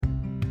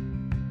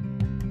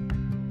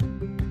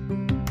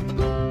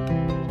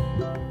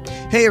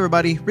Hey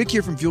everybody, Rick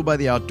here from Fueled by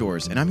the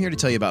Outdoors, and I'm here to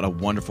tell you about a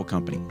wonderful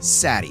company,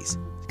 Sadie's,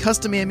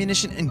 Custom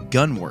Ammunition and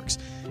Gunworks.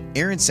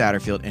 Aaron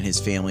Satterfield and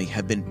his family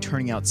have been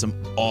turning out some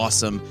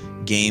awesome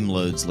game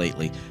loads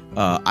lately.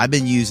 I've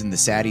been using the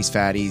Sadie's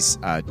Fatties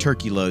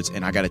turkey loads,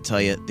 and I got to tell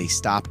you, they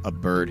stop a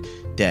bird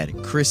dead.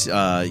 Chris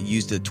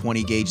used a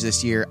 20 gauge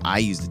this year. I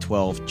used a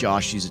 12.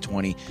 Josh used a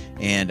 20.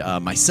 And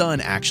my son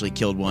actually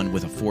killed one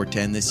with a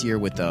 410 this year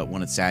with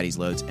one of Sadie's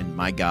loads. And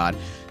my God,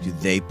 do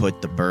they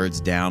put the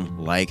birds down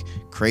like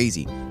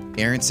crazy.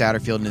 Aaron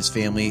Satterfield and his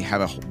family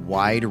have a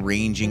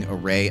wide-ranging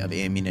array of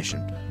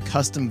ammunition.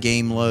 Custom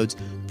game loads,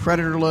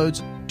 predator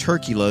loads,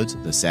 turkey loads,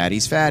 the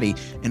Sadie's Fatty,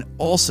 and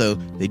also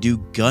they do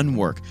gun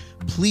work.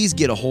 Please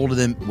get a hold of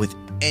them with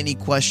any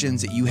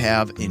questions that you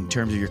have in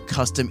terms of your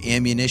custom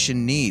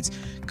ammunition needs.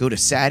 Go to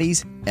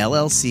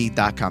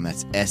SattiesLLC.com.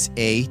 That's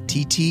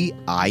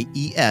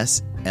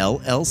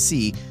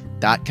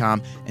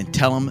SattiesLLC.com and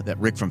tell them that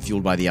Rick from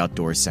Fueled by the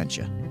Outdoors sent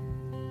you.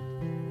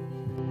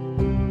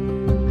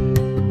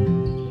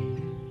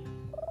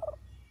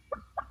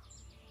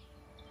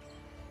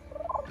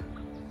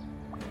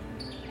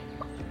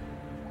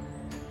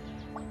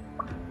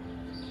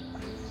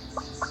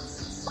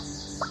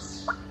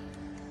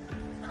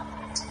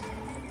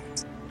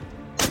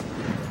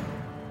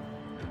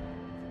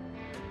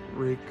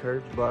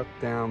 Recurve buck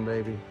down,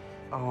 baby.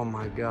 Oh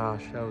my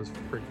gosh, that was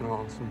freaking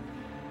awesome.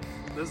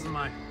 This is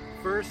my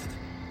first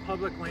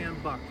public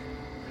land buck.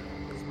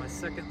 This is my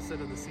second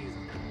sit of the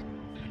season.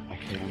 I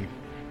can't.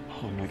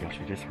 Oh my gosh,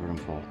 I just heard him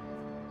fall.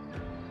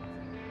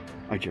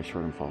 I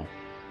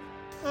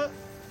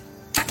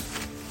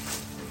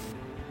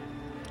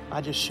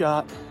just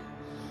shot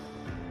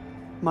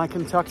my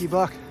Kentucky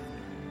buck.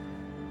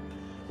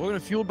 Welcome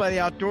to Fueled by the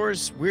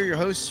Outdoors. We're your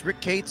hosts,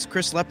 Rick Cates,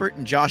 Chris Leppert,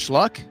 and Josh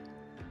Luck.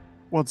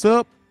 What's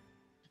up?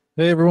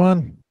 Hey,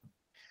 everyone.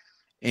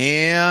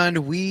 And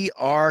we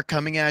are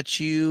coming at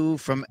you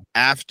from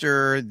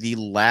after the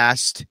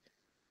last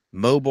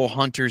Mobile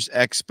Hunters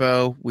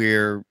Expo.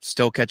 We're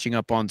still catching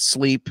up on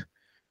sleep,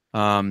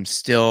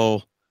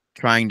 still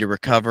trying to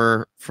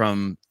recover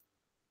from,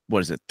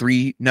 4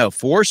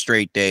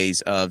 straight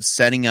days of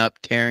setting up,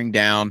 tearing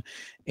down,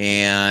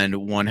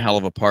 and one hell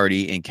of a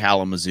party in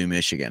Kalamazoo,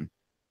 Michigan.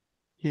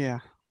 Yeah.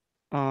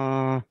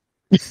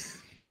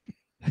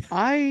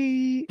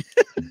 I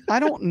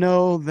don't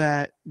know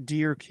that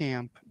deer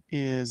camp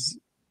is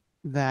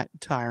that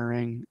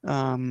tiring.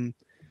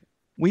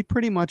 We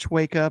pretty much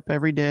wake up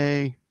every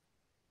day.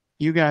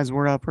 You guys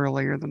were up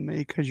earlier than me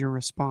because you're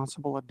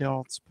responsible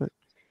adults, but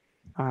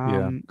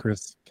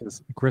Chris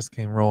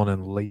came rolling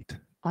in late.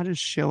 I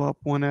just show up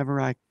whenever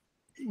I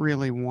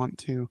really want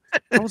to.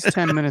 I was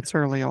 10 minutes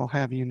early, I'll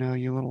have you know,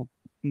 you little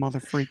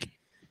mother freak.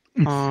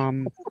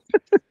 I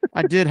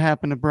did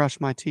happen to brush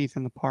my teeth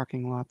in the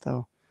parking lot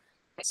though.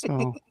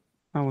 So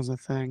that was a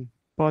thing.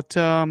 But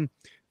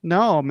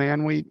no,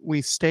 man,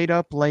 we stayed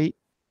up late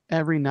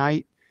every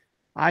night.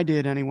 I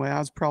did anyway. I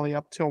was probably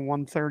up till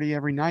 1:30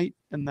 every night.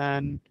 And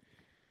then,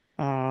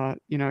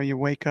 you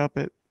wake up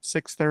at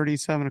 6:30,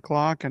 7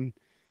 o'clock and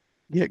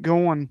get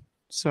going.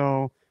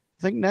 So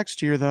I think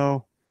next year,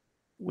 though,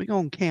 we're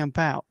going to camp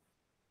out.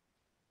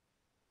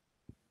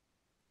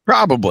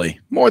 Probably,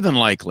 more than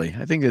likely.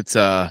 I think it's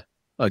a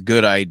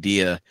good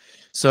idea.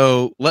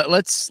 So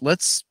let's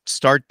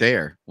start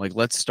there.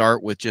 Let's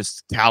start with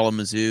just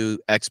Kalamazoo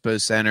Expo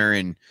Center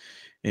and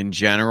in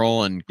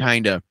general, and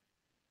kind of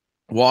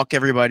walk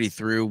everybody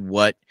through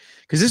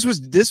because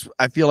this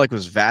I feel like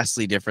was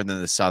vastly different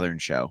than the Southern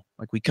Show.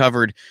 Like we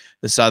covered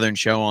the Southern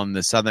Show on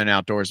the Southern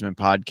Outdoorsman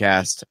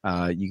podcast.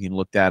 You can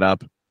look that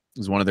up. It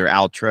was one of their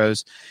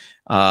outros.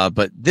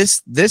 But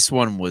this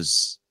one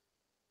was,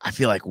 I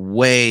feel like,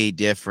 way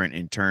different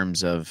in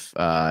terms of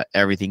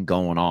everything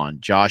going on.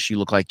 Josh, you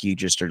look like you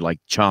just are like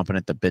chomping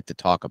at the bit to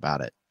talk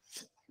about it.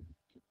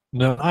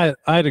 No,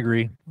 I'd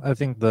agree. I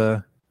think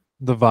the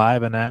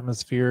vibe and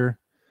atmosphere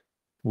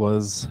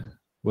was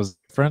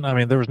different. I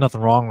mean, there was nothing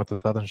wrong with the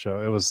Southern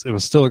Show. It was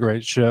still a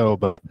great show,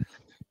 but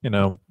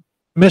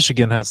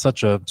Michigan has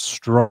such a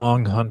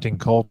strong hunting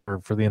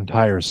culture for the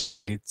entire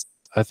state.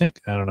 I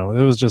don't know.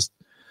 It was just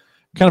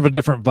kind of a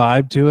different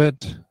vibe to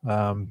it.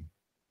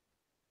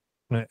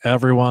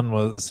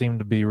 Everyone seemed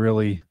to be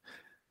really,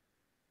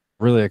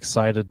 really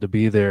excited to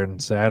be there,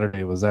 and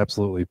Saturday was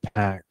absolutely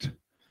packed.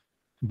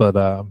 But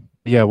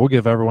we'll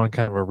give everyone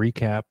kind of a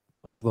recap of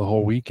the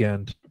whole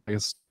weekend, I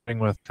guess,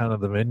 starting with kind of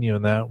the venue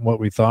and what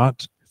we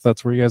thought, if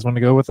that's where you guys want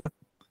to go with it.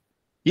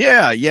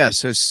 Yeah.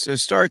 So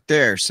start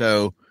there.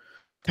 So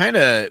kind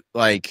of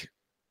like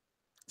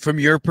from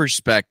your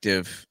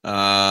perspective,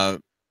 the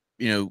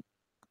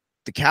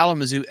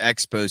Kalamazoo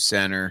Expo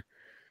Center,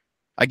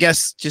 I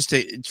guess just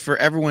for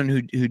everyone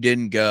who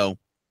didn't go,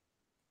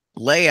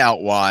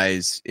 layout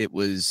wise, it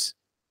was,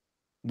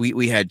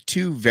 we had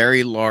two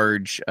very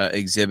large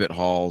exhibit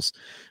halls,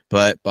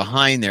 but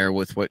behind there,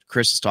 with what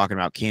Chris is talking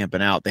about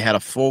camping out, they had a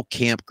full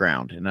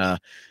campground, and I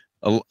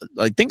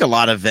think a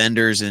lot of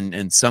vendors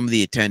and some of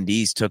the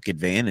attendees took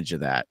advantage of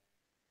that.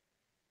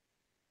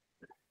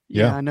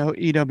 Yeah, I know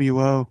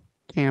EWO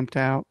camped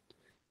out.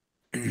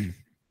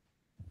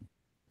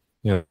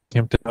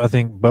 camped out. I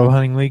think Bow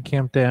Hunting League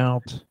camped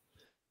out.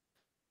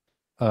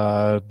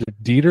 Did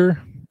Dieter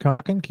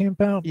Cocken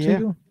camp out Yeah,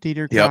 too?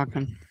 Dieter Yep.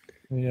 Cocken.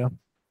 Yeah.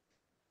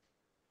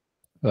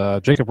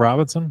 Jacob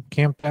Robinson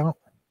camped out.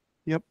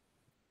 Yep.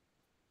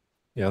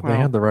 Yeah, they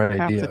Well, had the right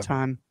half idea. the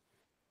time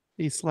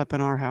he slept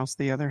in our house.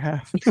 The other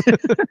half,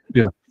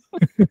 Yeah.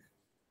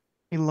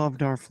 he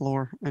loved our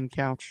floor and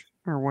couch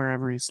or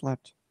wherever he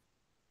slept.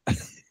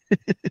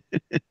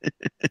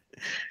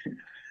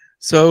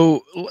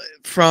 So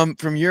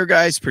from your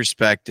guys'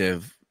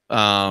 perspective,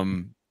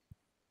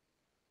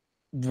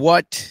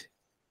 what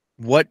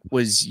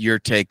was your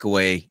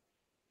takeaway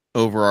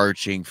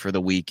overarching for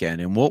the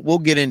weekend? And we'll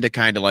get into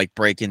kind of like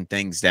breaking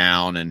things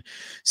down and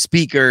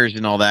speakers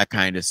and all that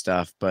kind of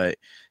stuff. But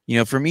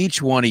from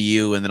each one of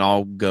you, and then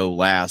I'll go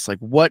last. Like,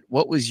 what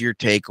was your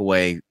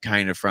takeaway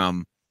kind of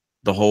from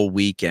the whole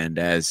weekend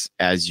as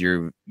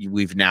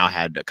we've now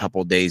had a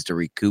couple of days to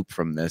recoup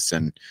from this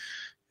and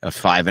a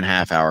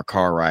 5.5 hour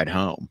car ride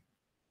home?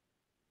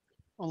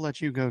 I'll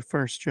let you go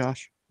first,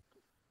 Josh.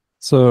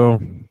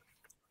 So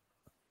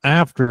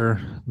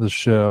after the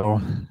show,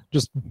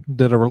 just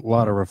did a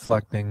lot of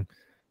reflecting,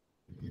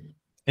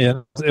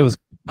 and it was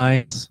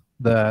nice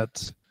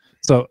that.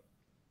 So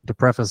to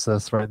preface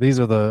this, right, these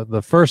are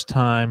the first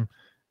time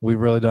we've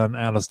really done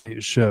out of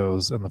state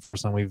shows, and the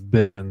first time we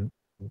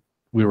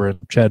were in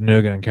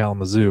Chattanooga and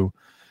Kalamazoo.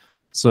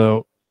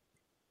 So,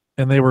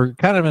 and they were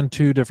kind of in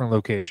two different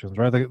locations,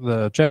 right?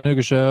 The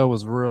Chattanooga show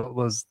was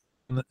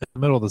in the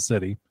middle of the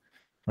city,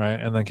 right,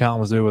 and then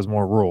Kalamazoo was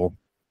more rural.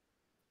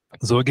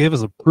 So it gave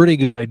us a pretty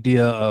good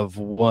idea of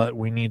what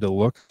we need to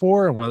look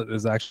for and what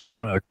is actually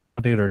going to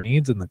accommodate our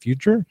needs in the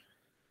future.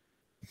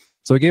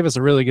 So it gave us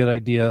a really good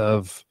idea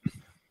of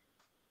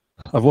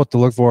what to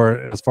look for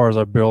as far as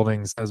our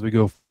buildings as we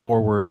go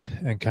forward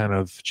and kind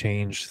of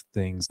change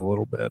things a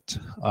little bit.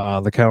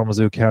 The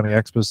Kalamazoo County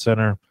Expo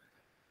Center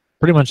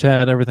pretty much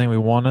had everything we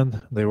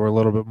wanted. They were a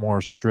little bit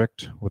more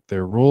strict with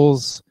their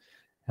rules.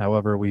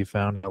 However, we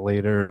found out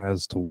later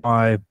as to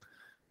why.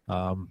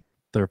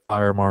 Their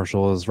fire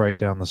marshal is right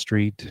down the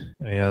street,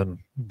 and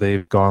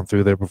they've gone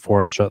through there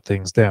before and shut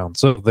things down.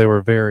 So they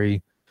were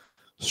very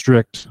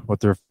strict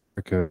with their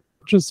fire code,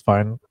 which is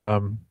fine.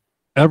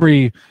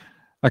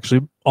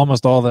 Actually,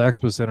 almost all the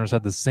expo centers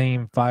had the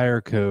same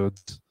fire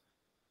codes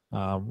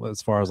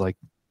as far as like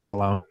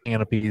allowing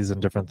canopies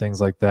and different things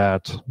like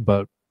that.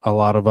 But a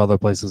lot of other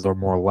places are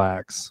more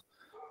lax.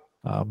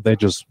 They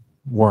just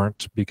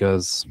weren't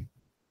because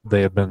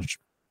they had been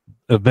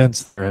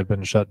events there had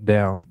been shut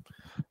down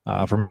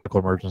for medical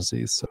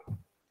emergencies. So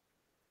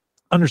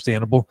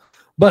understandable,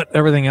 but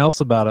everything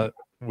else about it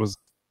was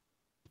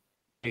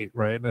great,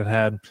 right?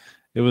 It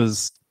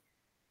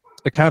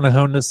kind of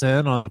honed us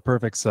in on the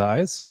perfect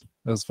size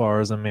as far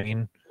as a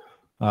main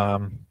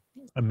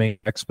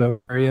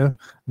expo area.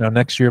 Now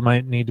next year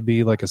might need to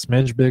be like a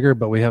smidge bigger,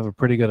 but we have a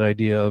pretty good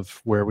idea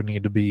of where we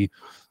need to be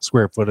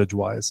square footage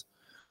wise.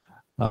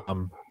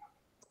 And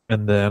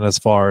then as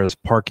far as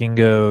parking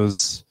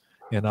goes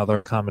and other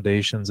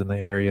accommodations in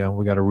the area,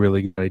 we got a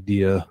really good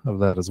idea of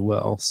that as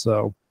well.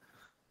 So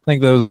I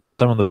think those are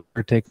some of the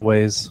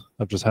takeaways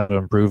of just how to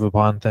improve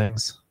upon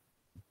things.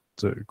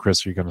 So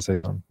Chris, are you going to say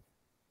something?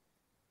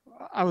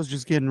 I was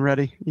just getting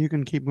ready. You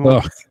can keep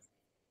going.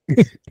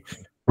 Oh.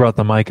 Brought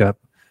the mic up.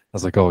 I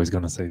was like, oh, he's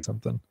going to say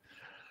something.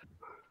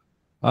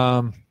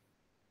 I'll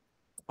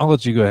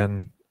let you go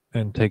ahead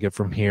and take it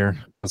from here.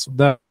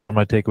 That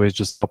my takeaway is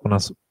just helping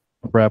us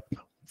prep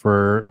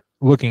for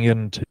looking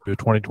into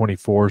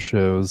 2024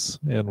 shows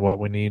and what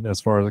we need as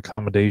far as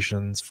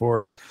accommodations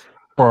for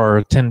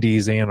our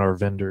attendees and our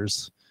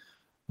vendors.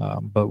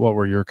 But what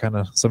were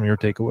some of your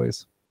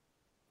takeaways?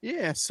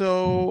 Yeah,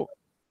 so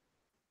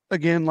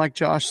again, like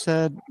Josh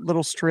said, a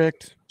little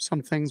strict.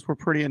 Some things were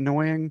pretty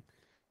annoying,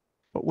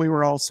 but we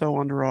were also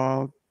under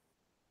a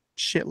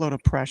shitload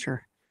of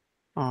pressure.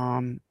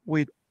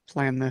 We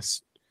planned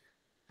this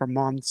for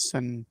months,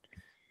 and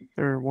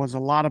there was a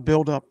lot of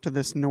buildup to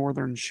this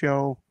northern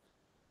show,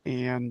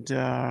 and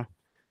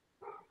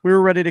we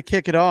were ready to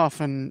kick it off,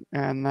 and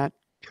that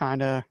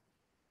kind of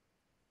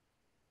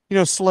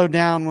slowed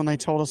down when they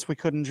told us we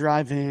couldn't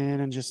drive in,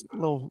 and just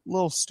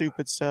little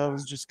stupid stuff. It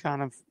was just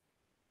kind of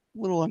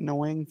little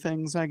annoying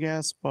things, I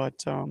guess.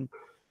 But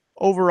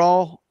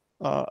overall,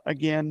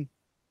 again,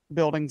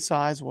 building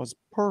size was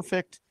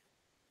perfect.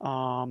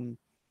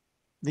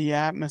 The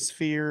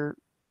atmosphere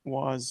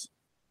was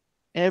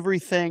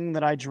everything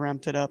that I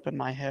dreamt it up in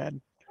my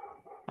head.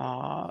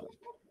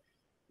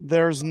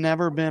 There's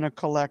never been a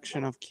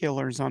collection of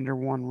killers under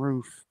one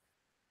roof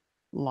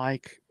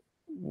like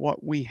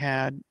what we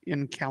had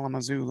in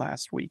Kalamazoo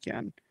last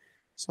weekend.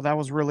 So that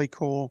was really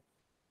cool.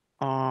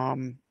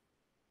 The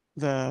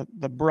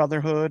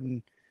brotherhood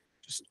and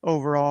just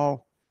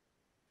overall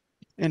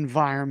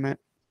environment,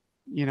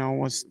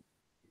 was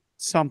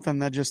something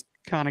that just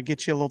kind of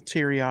gets you a little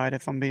teary-eyed,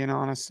 if I'm being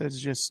honest. It's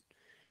just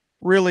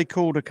really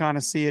cool to kind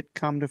of see it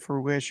come to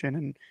fruition,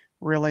 and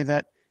really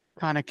that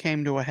kind of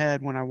came to a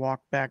head when I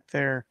walked back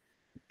there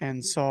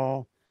and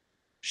saw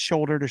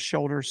shoulder to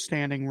shoulder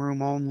standing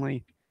room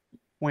only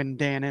when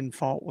Dan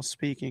Infalt was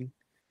speaking.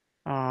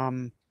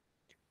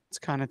 It's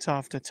kind of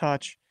tough to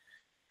touch.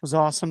 It was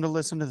awesome to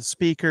listen to the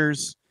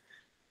speakers.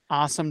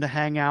 Awesome to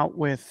hang out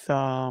with,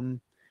 I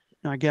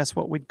guess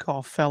what we'd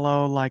call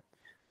fellow like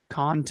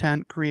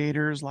content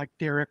creators like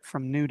Derek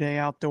from New Day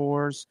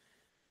Outdoors,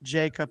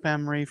 Jacob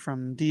Emery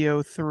from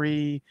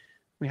DO3.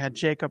 We had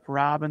Jacob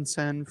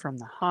Robinson from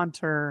The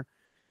Hunter,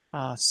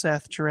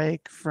 Seth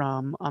Drake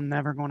from I'm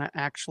Never Going to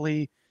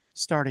Actually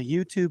Start a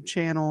YouTube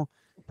Channel.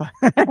 But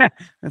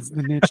that's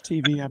the Niche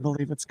TV, I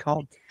believe it's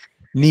called.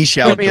 Niche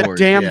Give me a outdoors.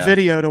 damn yeah.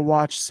 video to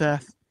watch,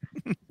 Seth.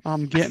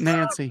 Get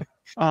Nancy.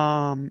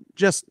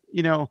 Just,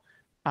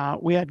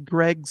 we had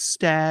Greg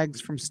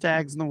Staggs from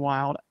Staggs in the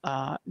Wild,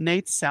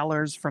 Nate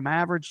Sellers from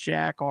Average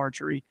Jack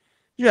Archery.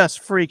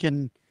 Just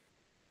freaking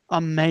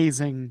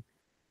amazing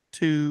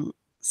to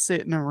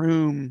sit in a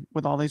room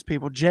with all these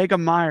people. Jacob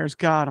Myers,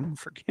 God, I'm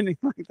forgetting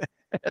like the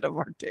head of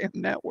our damn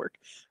network.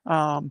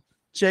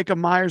 Jacob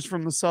Myers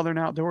from the Southern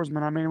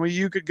Outdoorsman. I mean, well,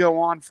 you could go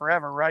on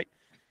forever, right?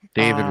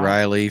 David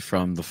Riley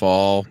from the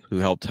fall who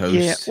helped host.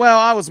 Yeah, well,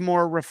 I was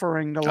more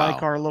referring to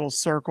like Oh. our little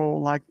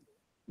circle, like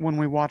when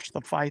we watched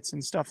the fights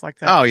and stuff like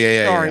that. Oh,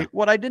 yeah. Sorry,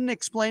 what I didn't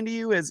explain to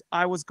you is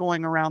I was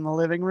going around the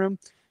living room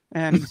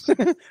and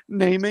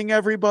naming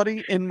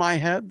everybody in my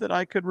head that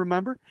I could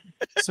remember.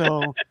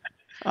 So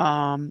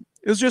it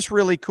was just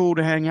really cool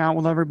to hang out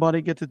with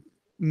everybody, get to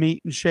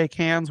meet and shake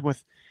hands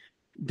with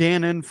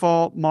Dan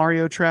Infalt,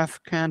 Mario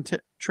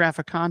Traficante.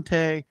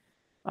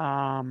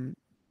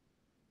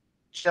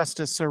 Just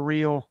a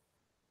surreal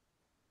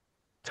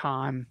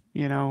time,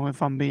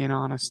 if I'm being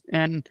honest.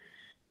 And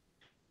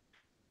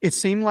it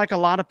seemed like a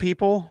lot of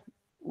people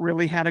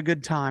really had a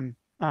good time.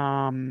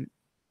 I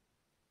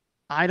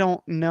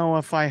don't know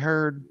if I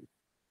heard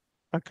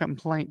a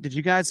complaint. Did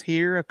you guys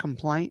hear a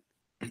complaint?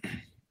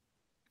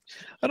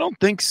 I don't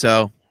think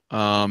so.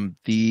 I don't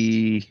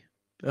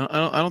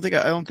think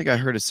I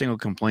heard a single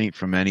complaint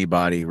from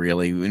anybody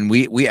really. And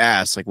we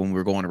asked, like when we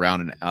were going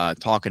around and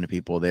talking to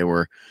people, they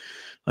were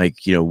like,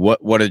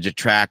 what are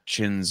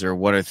detractions or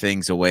what are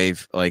things away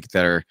like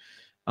that are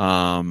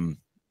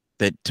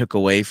that took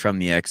away from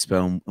the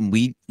expo. And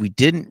we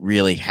didn't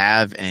really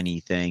have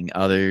anything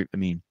other. I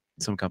mean,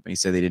 some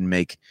companies say they didn't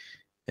make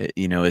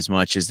as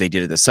much as they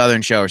did at the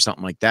Southern show or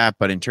something like that.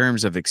 But in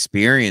terms of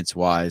experience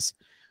wise,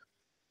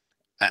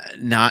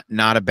 not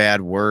a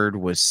bad word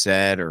was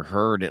said or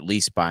heard, at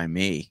least by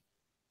me.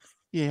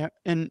 Yeah.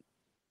 And,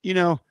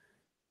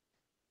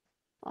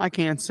 I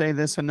can't say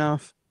this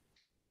enough.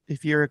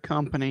 If you're a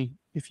company,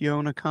 if you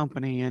own a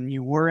company and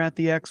you were at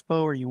the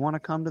expo or you want to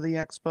come to the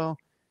expo,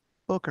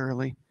 book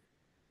early.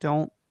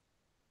 Don't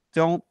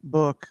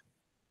book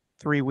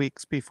 3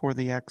 weeks before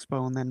the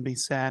expo and then be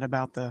sad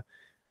about the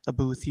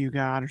booth you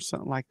got or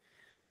something like.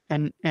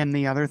 And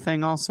the other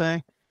thing I'll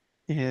say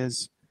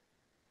is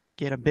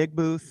get a big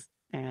booth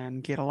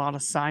and get a lot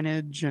of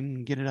signage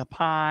and get it up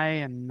high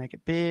and make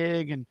it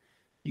big, and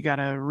you got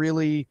to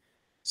really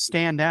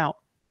stand out.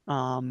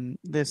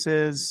 This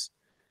is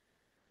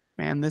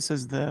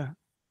the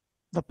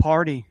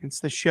party. It's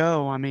the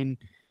show. I mean,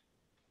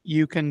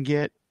 you can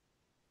get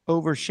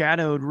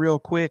overshadowed real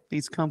quick.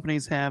 These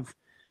companies have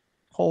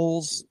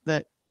poles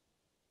that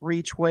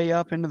reach way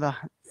up into the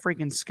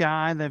freaking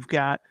sky. They've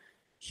got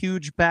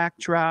huge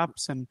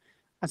backdrops, and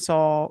I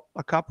saw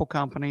a couple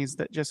companies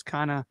that just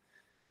kind of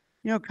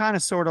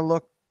sort of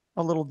look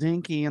a little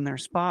dinky in their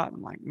spot.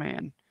 I'm like,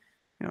 man,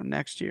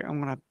 next year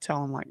I'm going to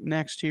tell them, like,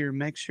 next year,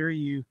 make sure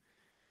you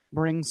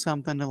bring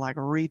something to like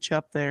reach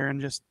up there and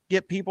just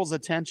get people's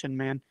attention,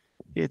 man.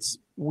 It's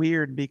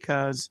weird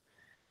because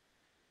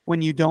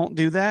when you don't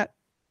do that,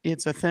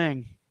 it's a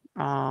thing.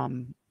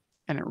 And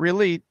it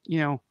really,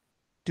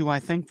 do I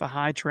think the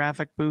high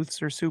traffic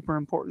booths are super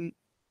important?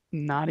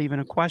 Not even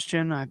a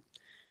question. I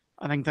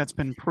think that's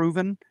been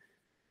proven,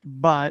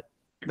 but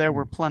there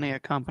were plenty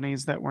of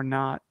companies that were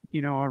not,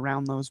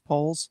 around those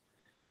poles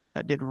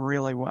that did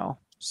really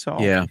well. So,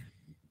 yeah.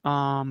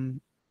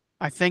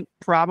 I think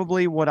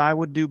probably what I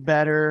would do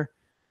better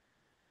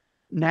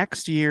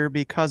next year,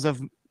 because of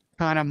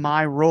kind of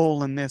my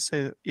role in this,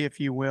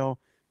 if you will,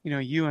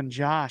 you and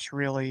Josh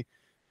really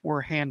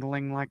were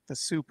handling like the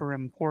super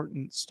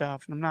important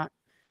stuff. And I'm not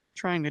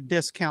trying to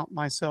discount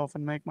myself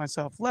and make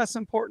myself less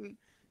important.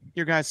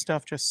 Your guys'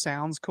 stuff just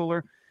sounds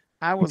cooler.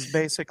 I was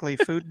basically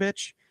food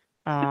bitch,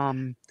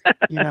 and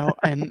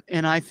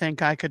I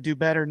think I could do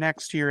better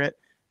next year at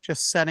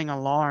just setting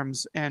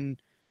alarms and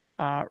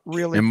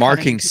really and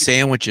marking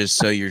sandwiches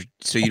so you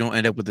don't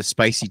end up with a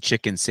spicy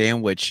chicken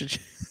sandwich.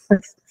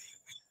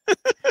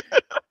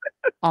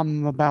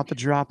 I'm about to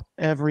drop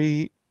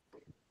every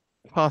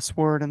cuss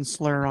word and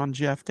slur on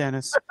Jeff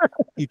Dennis.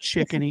 You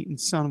chicken eating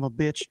son of a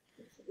bitch.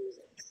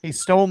 He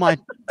stole my.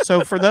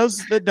 So for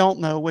those that don't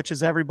know, which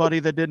is everybody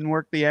that didn't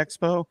work the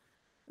expo,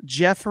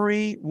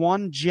 Jeffrey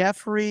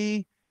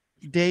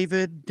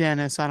David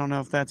Dennis. I don't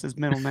know if that's his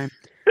middle name,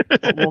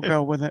 but we'll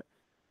go with it.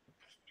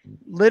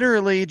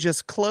 Literally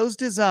just closed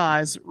his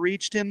eyes,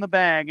 reached in the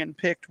bag, and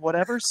picked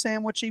whatever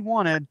sandwich he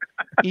wanted,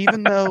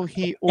 even though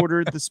he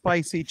ordered the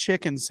spicy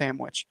chicken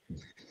sandwich.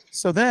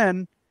 So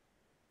then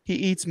he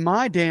eats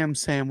my damn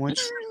sandwich,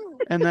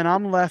 and then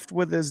I'm left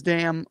with this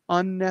damn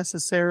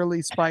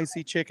unnecessarily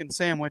spicy chicken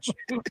sandwich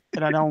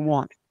that I don't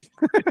want.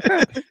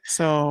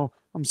 So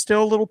I'm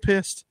still a little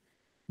pissed,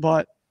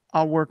 but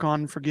I'll work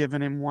on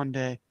forgiving him one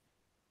day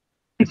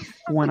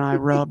when I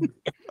rub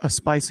a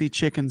spicy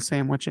chicken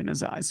sandwich in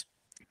his eyes.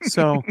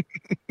 So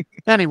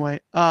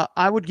anyway,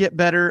 I would get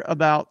better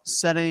about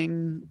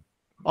setting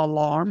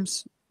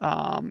alarms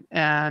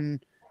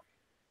and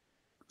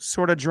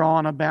sort of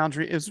drawing a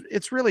boundary.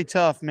 It's really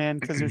tough, man,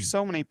 because there's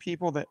so many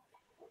people that,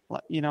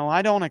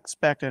 I don't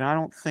expect it. I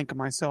don't think of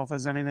myself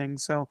as anything.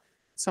 So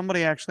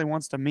somebody actually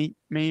wants to meet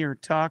me or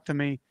talk to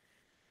me,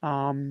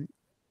 I'm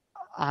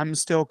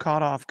still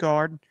caught off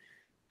guard.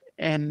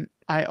 And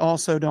I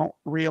also don't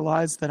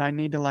realize that I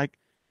need to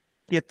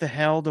get the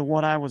hell to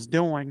what I was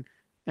doing.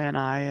 And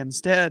I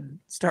instead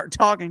start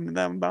talking to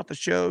them about the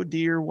show,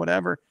 deer,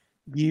 whatever,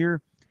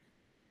 gear.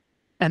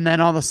 And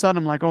then all of a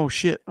sudden I'm like, oh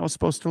shit, I was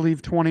supposed to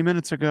leave 20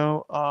 minutes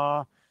ago.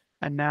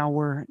 And now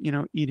we're,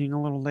 eating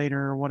a little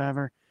later or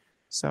whatever.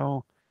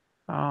 So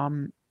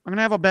I'm going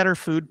to have a better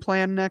food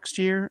plan next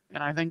year.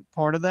 And I think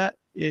part of that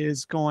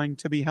is going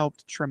to be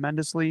helped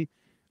tremendously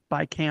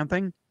by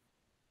camping.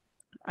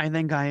 I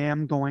think I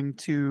am going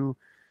to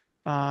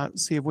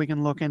see if we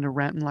can look into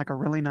renting a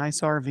really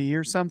nice RV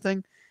or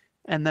something,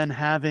 and then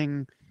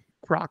having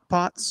crock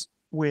pots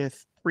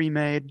with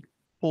pre-made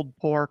pulled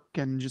pork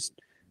and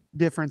just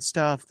different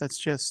stuff that's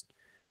just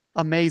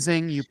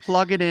amazing. You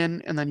plug it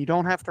in, and then you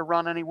don't have to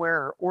run anywhere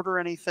or order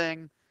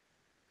anything.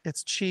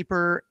 It's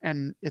cheaper,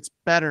 and it's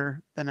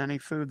better than any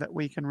food that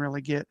we can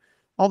really get.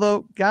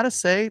 Although, gotta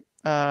say,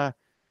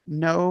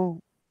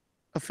 no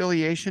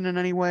affiliation in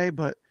any way,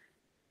 but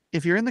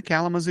if you're in the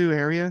Kalamazoo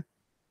area,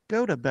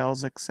 go to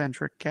Bell's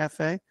Eccentric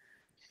Cafe.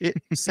 It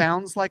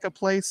sounds like a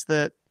place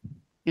that,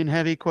 in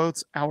heavy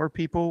quotes, our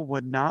people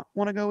would not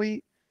want to go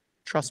eat.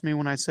 Trust me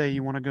when I say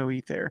you want to go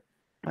eat there.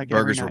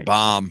 Burgers every were night.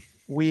 bomb.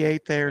 We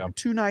ate there Yeah.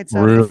 2 nights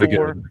out Really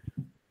before. good.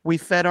 We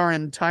fed our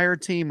entire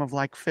team of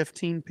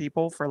 15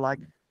 people for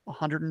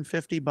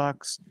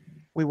 $150.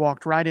 We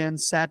walked right in,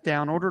 sat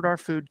down, ordered our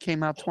food,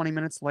 came out 20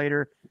 minutes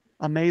later.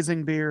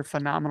 Amazing beer,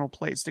 phenomenal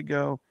place to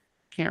go.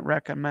 Can't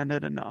recommend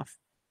it enough.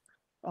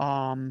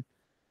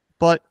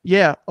 But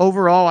yeah,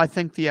 overall, I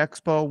think the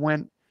expo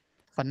went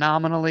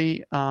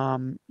phenomenally. I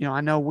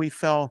know we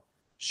fell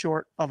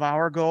short of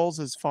our goals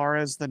as far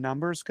as the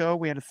numbers go.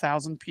 We had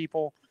 1,000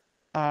 people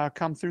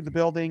come through the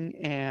building,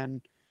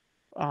 and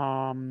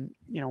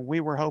we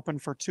were hoping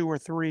for 2 or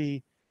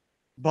 3.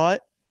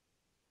 But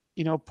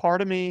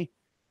part of me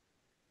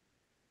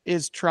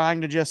is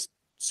trying to just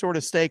sort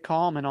of stay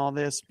calm in all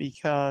this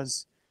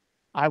because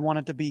I want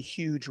it to be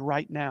huge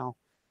right now.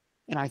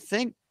 And I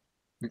think,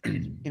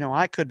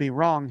 I could be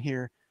wrong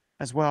here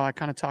as well. I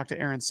kind of talked to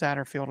Aaron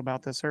Satterfield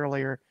about this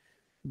earlier,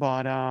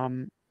 but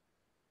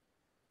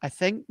I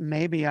think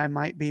maybe I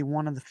might be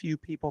one of the few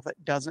people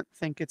that doesn't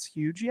think it's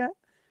huge yet.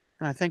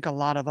 And I think a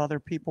lot of other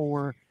people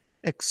were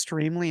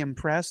extremely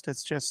impressed.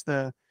 It's just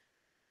the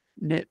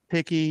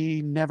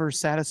nitpicky, never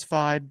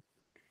satisfied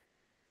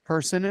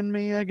person in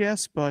me, I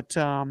guess. But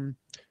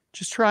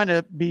just trying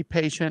to be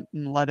patient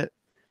and let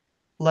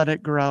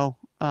it grow.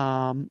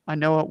 I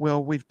know it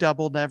will. We've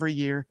doubled every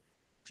year.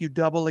 If you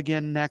double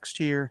again next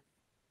year,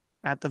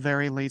 at the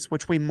very least,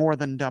 which we more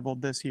than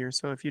doubled this year.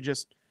 So if you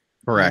just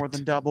more Correct.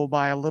 than double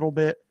by a little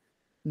bit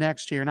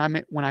next year,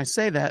 and when I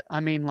say that, I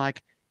mean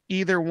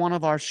either one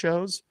of our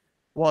shows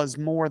was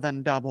more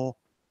than double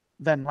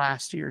than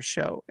last year's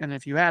show. And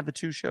if you add the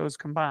 2 shows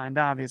combined,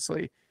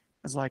 obviously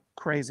it's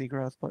crazy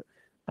growth, but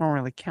I don't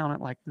really count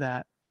it like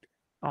that.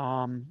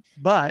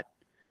 But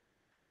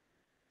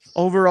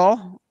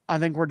overall, I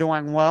think we're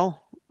doing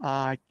well.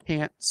 I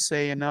can't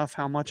say enough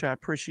how much I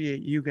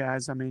appreciate you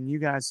guys. I mean,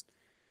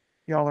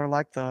 y'all are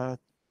like the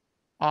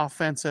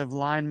offensive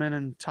lineman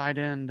and tight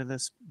end to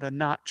the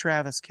not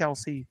Travis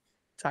Kelce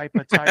type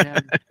of tight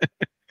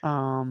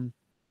end.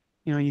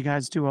 You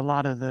guys do a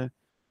lot of the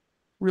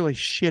really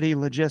shitty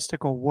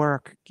logistical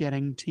work,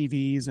 getting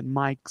TVs and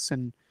mics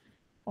and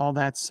all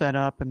that set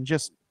up, and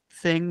just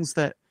things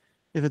that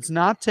if it's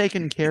not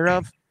taken care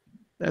of,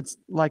 that's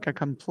a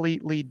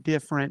completely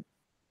different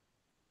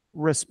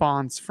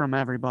response from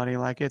everybody.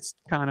 It's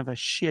kind of a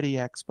shitty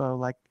expo,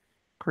 like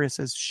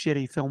Chris's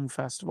shitty film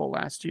festival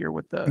last year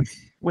with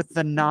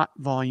the not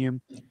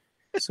volume.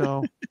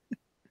 So,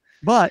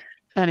 but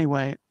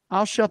anyway,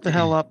 I'll shut the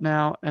hell up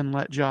now and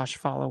let Josh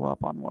follow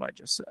up on what I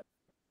just said.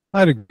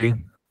 I'd agree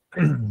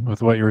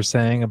with what you were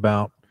saying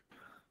about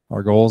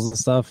our goals and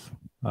stuff.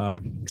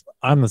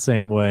 I'm the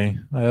same way.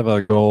 I have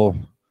a goal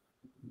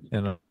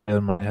in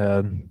my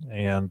head,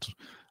 and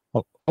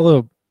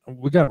although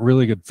we got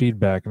really good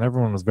feedback and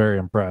everyone was very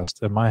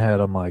impressed, in my head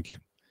I'm like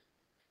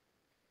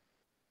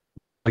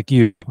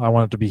you, I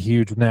want it to be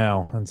huge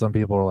now, and some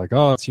people are like,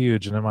 oh, it's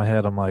huge, and in my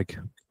head I'm like,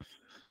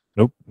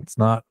 nope, it's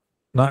not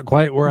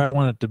quite where I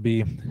want it to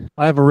be.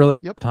 I have a really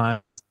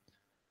time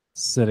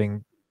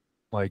sitting,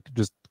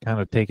 just kind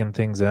of taking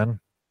things in.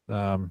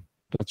 That's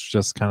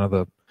just kind of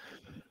the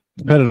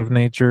competitive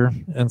nature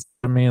inside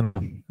of me,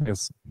 and I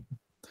guess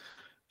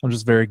I'm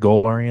just very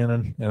goal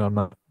oriented, and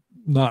I'm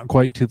not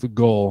quite to the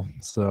goal.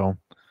 So,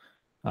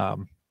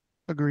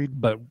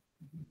 Agreed. but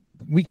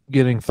we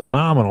getting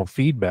phenomenal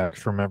feedback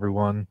from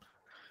everyone,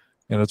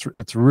 and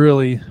it's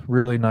really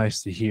really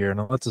nice to hear, and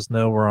it lets us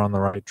know we're on the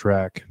right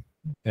track.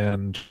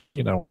 And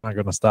we're not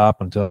going to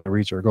stop until we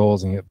reach our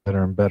goals and get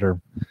better and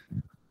better.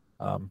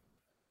 So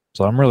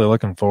I'm really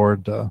looking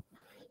forward to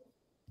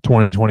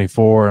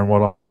 2024 and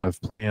what I've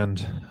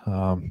planned.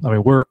 I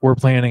mean, we're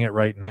planning it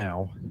right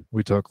now.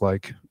 We took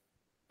like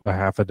a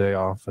half a day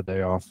off.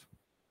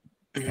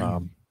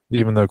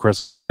 Even though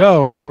Chris,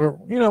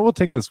 we'll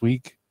take this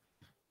week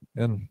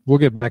and we'll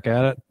get back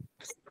at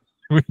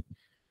it.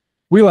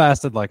 We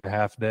lasted like a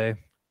half day.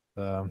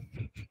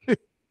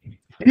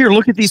 Here,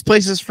 look at these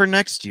places for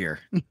next year.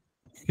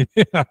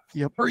 Yeah.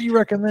 Yep. What are you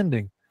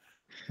recommending?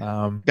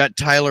 Got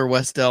Tyler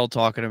Westell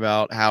talking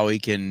about how he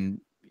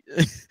can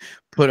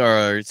put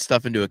our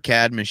stuff into a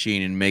CAD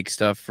machine and make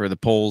stuff for the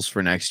polls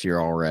for next year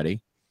already.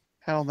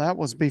 Hell, that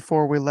was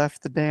before we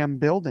left the damn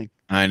building.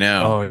 I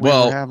know. Oh, We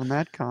were having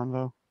that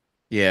convo.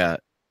 Yeah.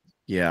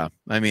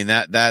 I mean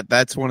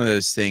that's one of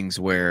those things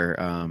where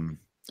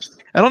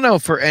I don't know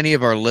for any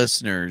of our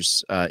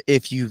listeners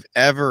if you've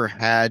ever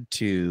had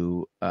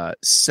to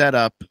set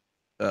up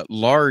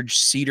large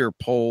cedar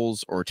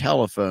poles or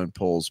telephone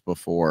poles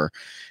before,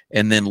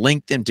 and then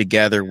link them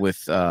together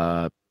with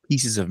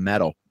pieces of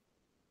metal.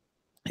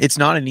 It's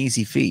not an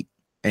easy feat,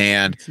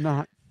 and It's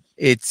not.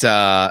 it's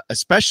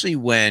especially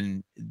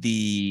when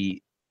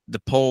the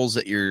poles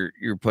that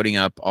you're putting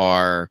up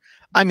are.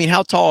 I mean,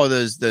 how tall are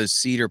those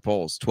cedar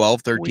poles?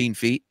 12, 13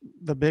 feet?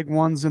 The big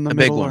ones in the big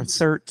middle are ones.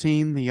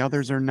 13. The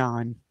others are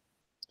 9.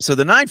 So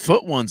the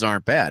 9-foot ones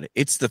aren't bad.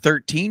 It's the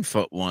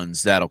 13-foot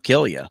ones that'll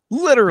kill you,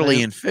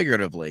 literally and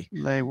figuratively.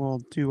 They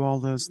will do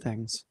all those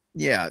things.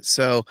 Yeah.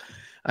 So,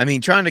 I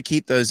mean, trying to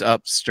keep those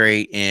up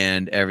straight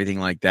and everything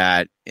like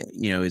that,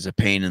 is a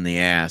pain in the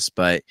ass.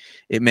 But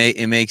it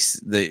makes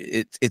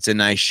it's a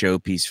nice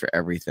showpiece for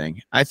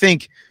everything. I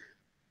think,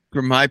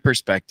 from my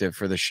perspective,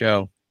 for the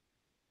show,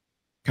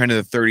 kind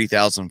of the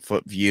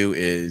 30,000-foot view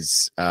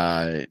is,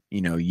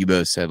 you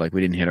both said like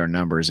we didn't hit our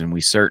numbers, and we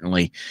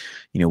certainly,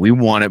 we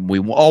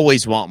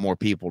always want more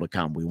people to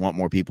come. We want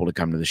more people to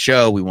come to the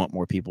show. We want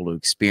more people to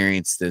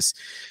experience this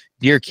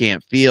deer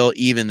camp feel,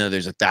 even though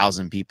there's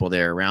 1,000 people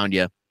there around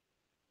you.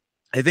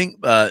 I think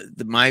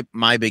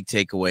my big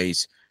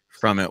takeaways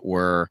from it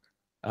were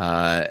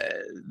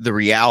the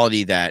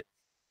reality that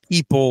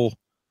people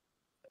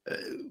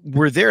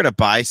were there to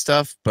buy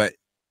stuff, but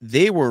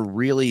they were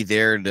really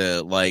there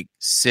to like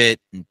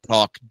sit and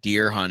talk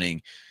deer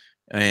hunting,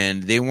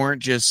 and they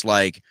weren't just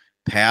like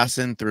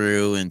passing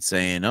through and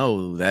saying,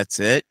 "Oh, that's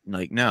it."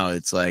 Like, no,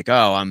 it's like,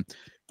 "Oh, I'm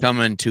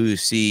coming to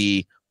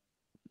see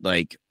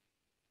like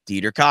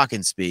Dieter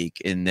Cockenspeak,"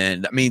 and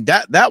then I mean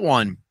that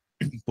one,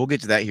 we'll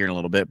get to that here in a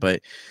little bit,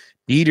 but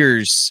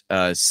Dieter's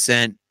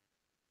sent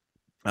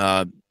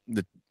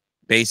the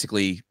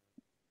basically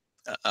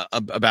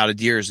about a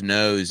deer's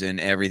nose and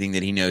everything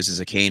that he knows as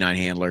a canine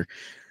handler.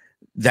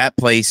 That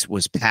place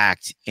was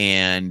packed,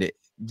 and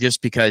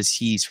just because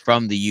he's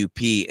from the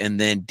UP, and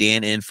then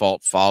Dan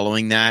Infault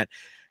following that,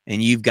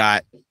 and you've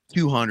got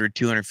 200,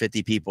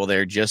 250 people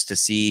there just to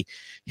see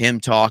him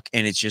talk,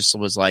 and it just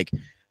was like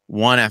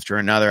one after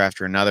another,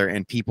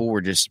 and people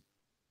were just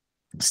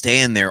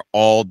staying there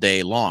all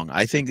day long.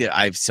 I think that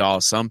I've saw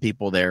some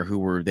people there who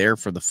were there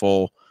for the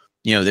full,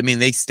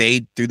 they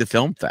stayed through the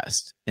film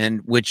fest,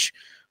 and which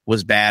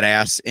was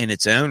badass in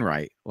its own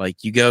right.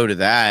 Like, you go to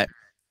that,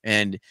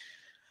 and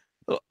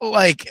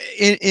like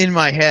in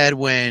my head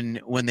when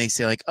they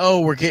say like,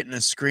 "Oh, we're getting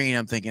a screen,"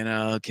 I'm thinking,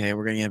 "Oh, okay,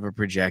 we're gonna have a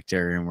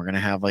projector and we're gonna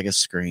have like a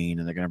screen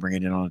and they're gonna bring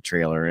it in on a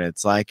trailer." And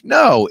it's like,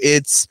 no,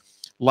 it's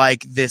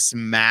like this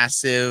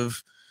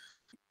massive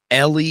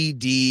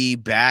LED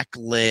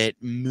backlit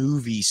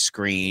movie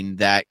screen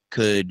that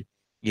could,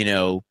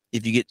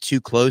 if you get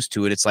too close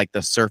to it, it's like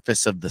the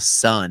surface of the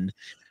sun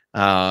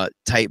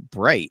type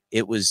bright.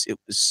 It was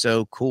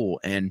so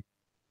cool. And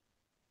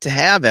to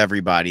have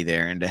everybody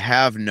there and to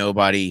have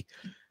nobody,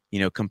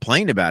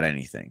 complain about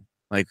anything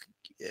like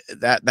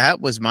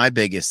that was my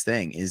biggest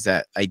thing, is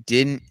that I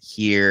didn't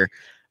hear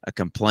a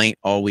complaint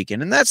all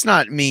weekend. And that's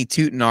not me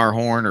tooting our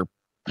horn or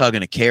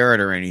tugging a carrot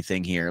or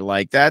anything here.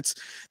 Like that's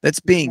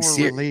being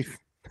serious.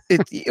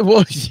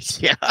 Well,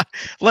 yeah,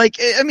 like,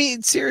 I mean,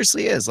 it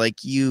seriously is like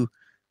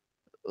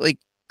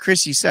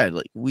Chris, you said,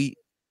 like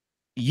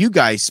you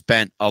guys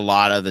spent a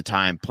lot of the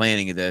time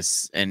planning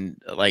this, and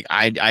like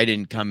I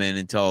didn't come in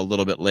until a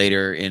little bit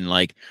later in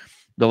like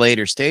the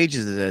later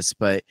stages of this,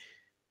 but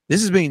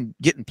this has been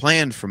getting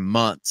planned for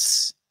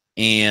months,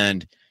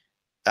 and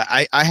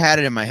I had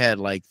it in my head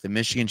like the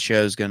Michigan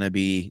show is going to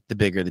be the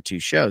bigger of the two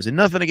shows, and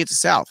nothing against the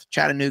South.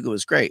 Chattanooga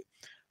was great,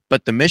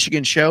 but the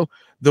Michigan show,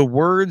 the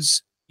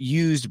words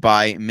used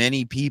by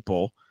many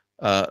people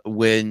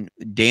when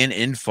Dan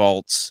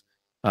Infault's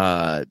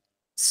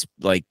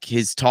like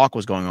his talk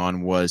was going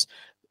on was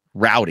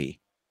rowdy,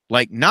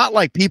 like not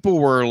like people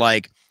were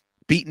like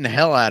beating the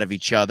hell out of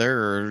each other,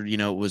 or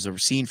it was a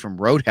scene from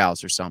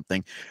Roadhouse or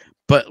something,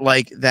 but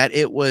like that,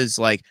 it was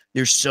like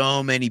there's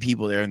so many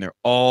people there and they're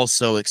all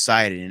so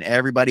excited and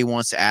everybody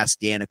wants to ask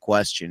Dan a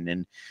question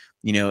and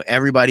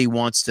everybody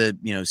wants to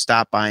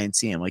stop by and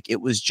see him. Like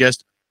it was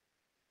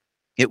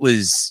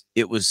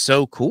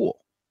so cool.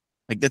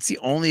 Like that's the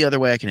only other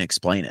way I can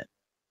explain it.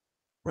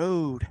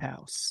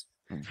 Roadhouse.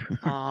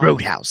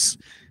 Roadhouse.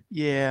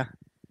 Yeah.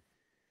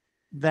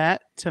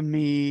 That to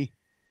me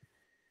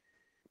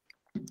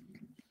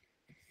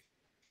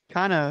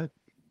kind of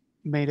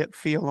made it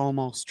feel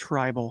almost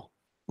tribal.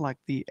 Like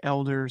the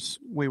elders,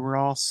 we were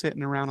all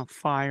sitting around a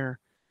fire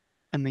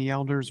and the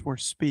elders were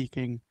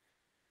speaking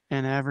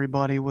and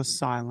everybody was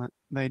silent.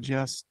 They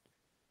just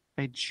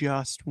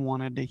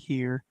wanted to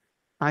hear.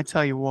 I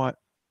tell you what,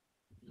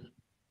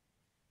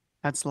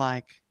 that's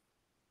like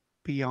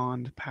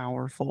beyond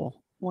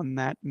powerful when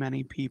that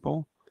many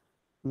people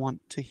want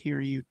to hear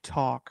you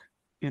talk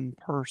in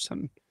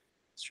person.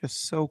 It's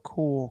just so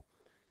cool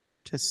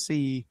to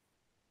see.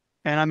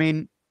 And I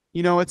mean,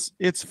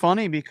 it's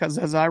funny because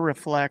as I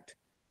reflect,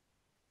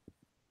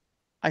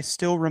 I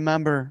still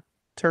remember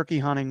turkey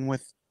hunting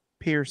with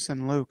Pierce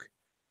and Luke.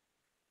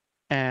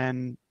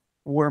 And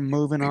we're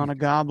moving on a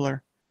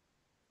gobbler.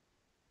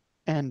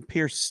 And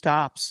Pierce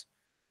stops.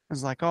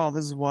 It's like, oh,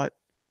 this is what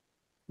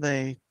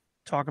they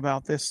talk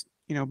about this,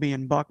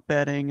 being buck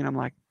bedding. And I'm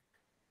like,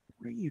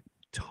 what are you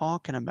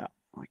talking about?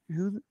 Like,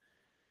 who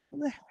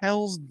the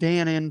hell's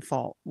Dan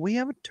Infault? We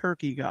have a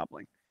turkey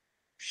gobbling.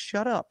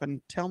 Shut up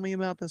and tell me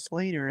about this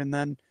later. And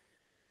then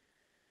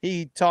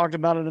he talked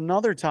about it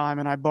another time,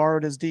 and I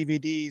borrowed his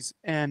DVDs.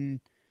 And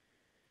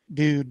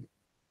dude,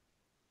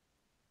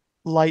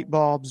 light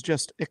bulbs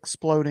just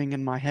exploding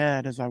in my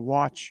head as I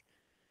watch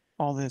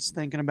all this,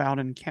 thinking about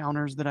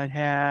encounters that I'd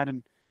had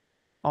and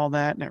all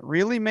that. And it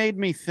really made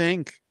me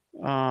think,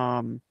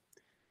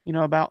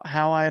 about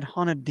how I had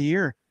hunted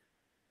deer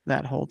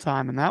that whole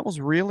time. And that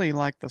was really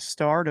like the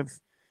start of,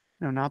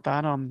 not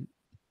that I'm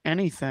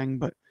anything,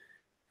 but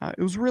it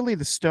was really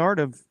the start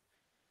of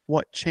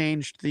what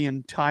changed the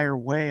entire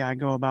way I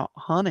go about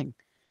hunting.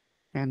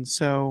 And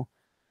so,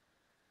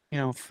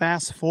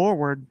 fast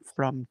forward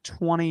from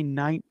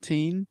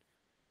 2019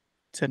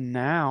 to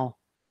now,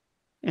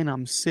 and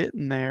I'm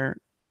sitting there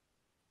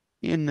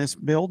in this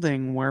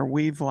building where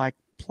we've like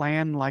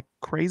planned like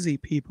crazy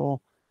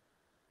people,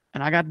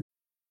 and I got.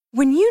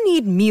 When you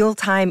need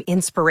mealtime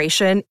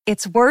inspiration,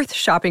 it's worth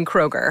shopping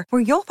Kroger,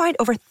 where you'll find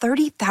over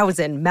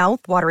 30,000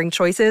 mouth-watering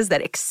choices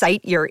that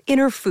excite your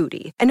inner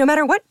foodie. And no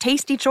matter what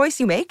tasty choice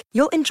you make,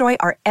 you'll enjoy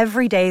our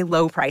everyday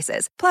low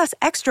prices, plus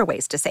extra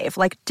ways to save,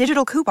 like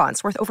digital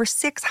coupons worth over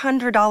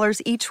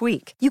 $600 each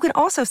week. You can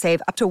also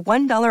save up to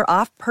 $1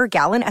 off per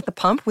gallon at the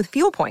pump with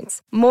fuel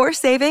points. More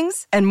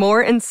savings and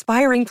more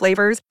inspiring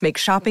flavors make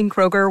shopping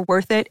Kroger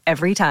worth it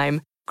every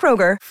time.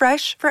 Kroger,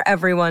 fresh for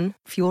everyone.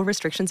 Fuel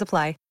restrictions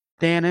apply.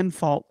 Dan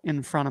Infault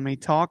in front of me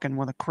talking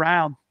with a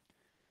crowd,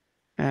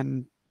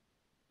 and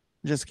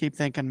just keep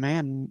thinking,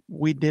 man,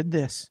 we did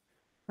this.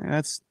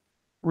 That's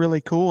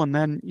really cool. And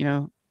then,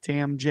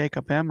 damn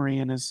Jacob Emery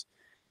and his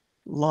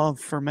love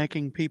for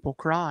making people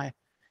cry.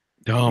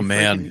 Oh, He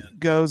man.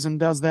 goes and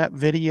does that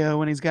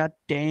video, and he's got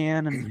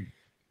Dan and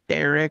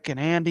Derek and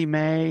Andy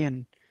May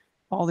and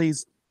all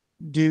these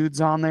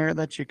dudes on there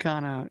that you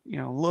kind of,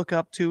 look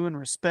up to and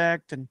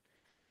respect. And,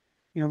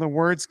 the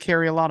words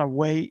carry a lot of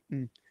weight,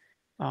 and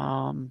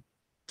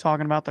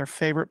talking about their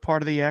favorite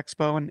part of the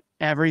expo, and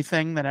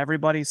everything that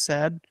everybody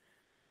said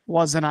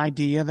was an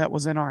idea that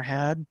was in our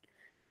head.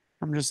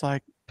 I'm just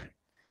like,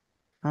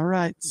 all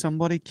right,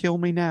 somebody kill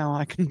me now.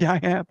 I can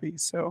die happy.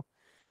 So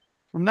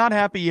I'm not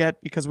happy yet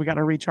because we got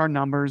to reach our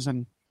numbers,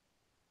 and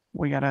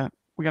we got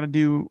to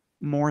do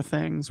more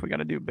things. We got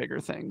to do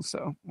bigger things.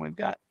 So we've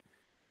got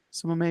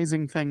some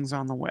amazing things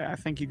on the way. I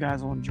think you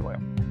guys will enjoy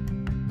them.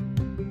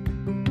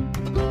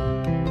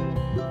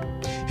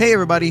 Hey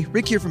everybody,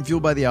 Rick here from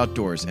Fueled by the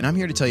Outdoors, and I'm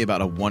here to tell you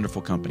about a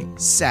wonderful company,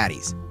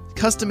 Sadie's,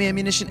 Custom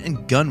Ammunition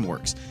and Gun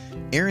Works.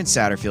 Aaron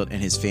Satterfield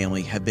and his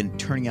family have been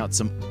turning out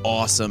some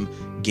awesome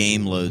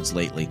game loads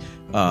lately.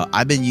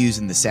 I've been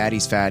using the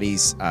Sadie's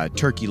Fatties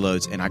turkey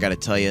loads, and I got to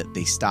tell you,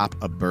 they stop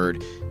a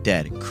bird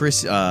dead.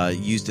 Chris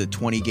used a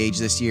 20 gauge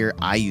this year.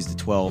 I used a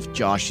 12.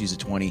 Josh used a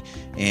 20.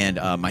 And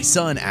my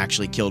son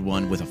actually killed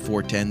one with a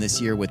 410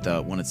 this year with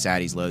one of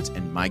Sadie's loads.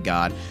 And my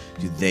God,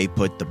 do they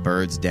put the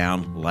birds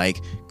down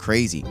like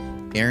crazy.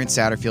 Aaron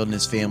Satterfield and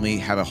his family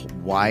have a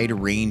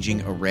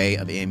wide-ranging array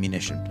of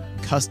ammunition.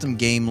 Custom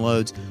game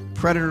loads,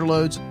 predator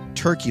loads,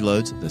 turkey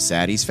loads, the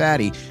Sadie's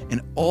Fatty, and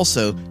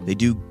also they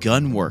do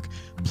gun work.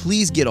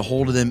 Please get a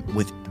hold of them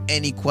with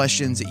any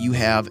questions that you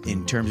have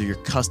in terms of your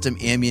custom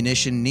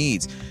ammunition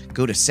needs.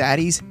 Go to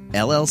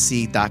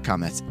sattiesllc.com.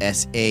 That's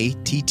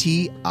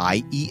SATTIES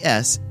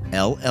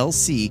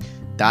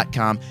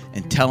LLC.com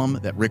and tell them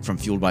that Rick from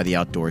Fueled by the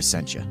Outdoors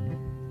sent you.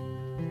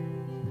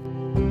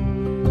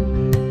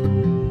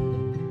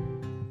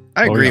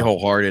 I agree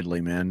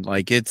wholeheartedly, man.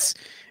 Like it's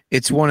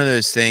one of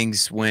those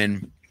things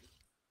when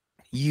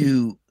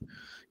you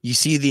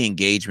see the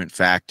engagement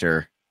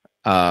factor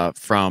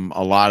from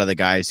a lot of the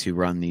guys who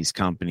run these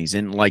companies,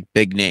 and like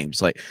big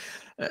names like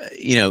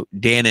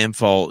Dan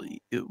Infalt.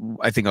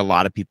 I think a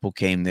lot of people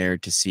came there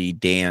to see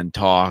Dan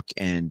talk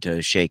and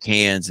to shake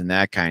hands and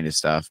that kind of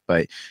stuff.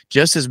 But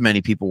just as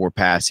many people were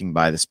passing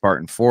by the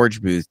Spartan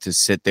Forge booth to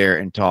sit there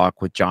and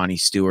talk with Johnny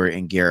Stewart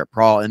and Garrett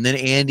Prawl. And then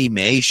Andy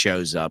May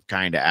shows up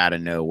kind of out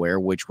of nowhere,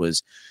 which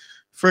was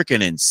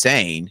freaking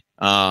insane.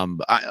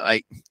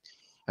 I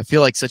feel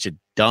like such a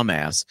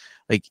dumbass.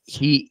 Like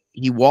he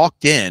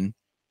walked in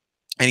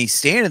and he's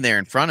standing there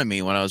in front of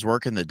me when I was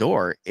working the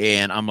door.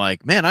 And I'm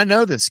like, man, I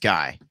know this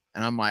guy.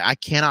 And I'm like, I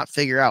cannot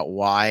figure out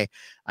why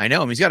I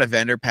know him. He's got a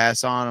vendor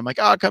pass on. I'm like,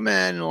 oh, come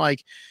in. And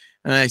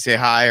I say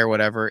hi or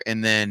whatever.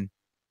 And then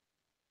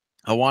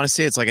I want to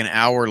say it's like an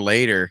hour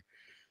later,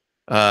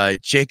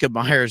 Jacob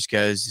Myers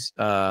goes,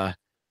 yeah,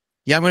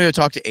 I'm going to go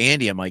talk to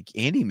Andy. I'm like,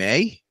 Andy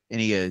May? And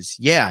he goes,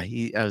 yeah.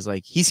 I was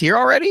like, he's here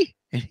already?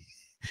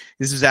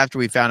 This was after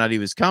we found out he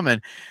was coming.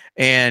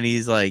 And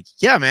he's like,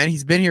 yeah, man,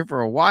 he's been here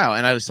for a while.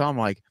 And I just saw him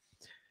like,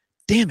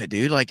 damn it,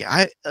 dude.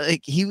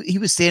 He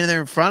was standing there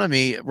in front of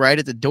me right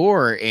at the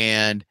door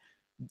and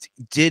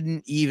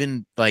didn't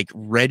even like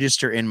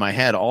register in my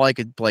head. All I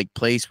could like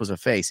place was a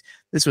face.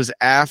 This was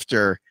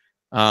after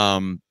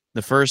the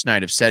first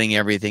night of setting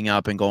everything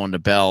up and going to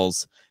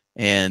Bell's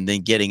and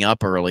then getting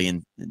up early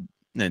and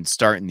then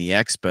starting the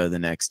expo the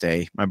next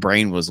day. My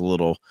brain was a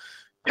little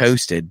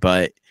toasted,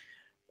 but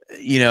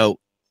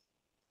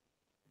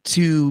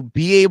to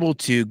be able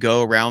to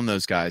go around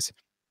those guys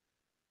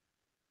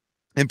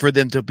and for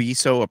them to be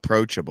so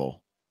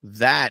approachable,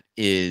 that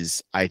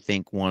is, I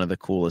think, one of the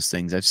coolest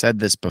things. I've said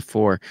this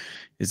before,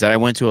 is that I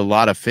went to a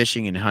lot of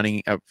fishing and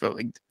hunting,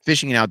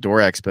 fishing and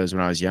outdoor expos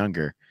when I was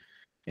younger.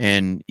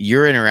 And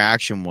your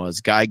interaction was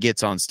guy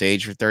gets on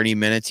stage for 30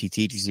 minutes. He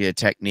teaches you a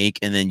technique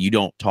and then you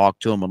don't talk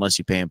to him unless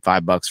you pay him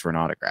 $5 for an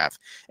autograph.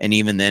 And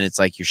even then it's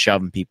like you're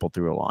shoving people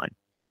through a line.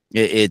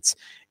 It's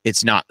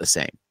not the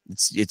same.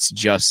 It's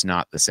just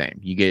not the same.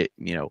 You get,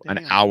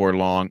 an hour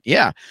long.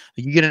 Yeah.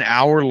 You get an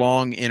hour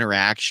long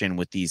interaction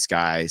with these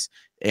guys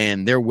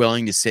and they're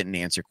willing to sit and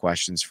answer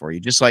questions for you.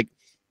 Just like,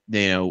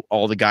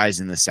 all the guys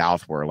in the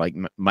South were like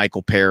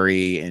Michael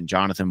Perry and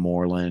Jonathan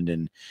Moreland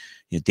and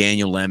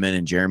Daniel Lemon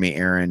and Jeremy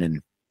Aaron.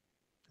 And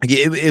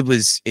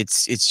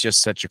it's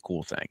just such a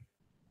cool thing.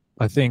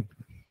 I think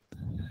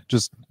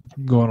just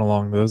going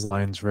along those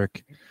lines,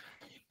 Rick,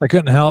 I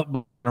couldn't help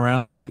but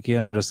around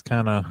just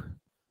kind of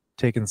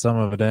taking some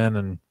of it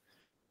in.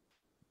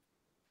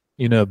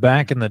 And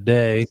back in the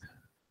day,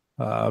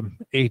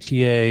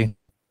 ATA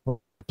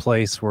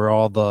place where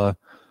all the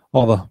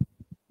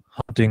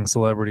hunting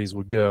celebrities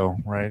would go,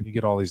 right? You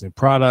get all these new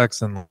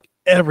products and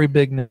every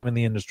big name in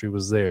the industry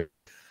was there.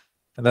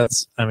 And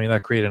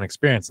that created an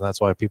experience, and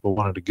that's why people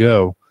wanted to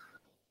go.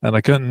 And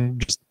I couldn't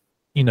just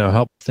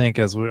help think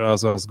as I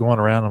was going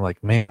around, I'm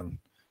like, man,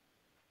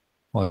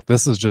 like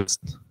this is just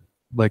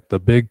like the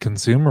big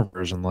consumer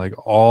version, like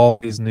all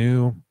these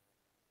new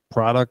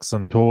products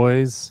and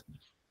toys,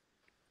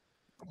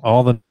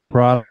 all the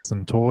products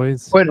and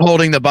toys. Quit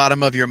holding the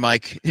bottom of your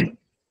mic.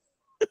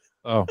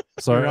 Oh,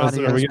 sorry. Your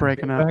audio is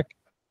breaking up. Back?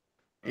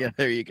 Yeah,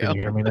 there you go. Can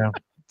you hear me now?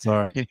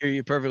 Sorry. I can hear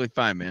you perfectly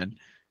fine, man.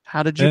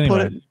 How did you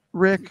put it,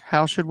 Rick?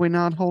 How should we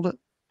not hold it?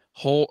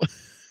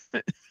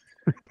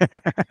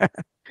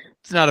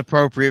 It's not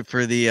appropriate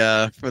for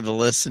the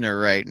listener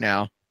right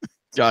now.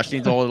 Josh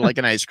needs to hold it like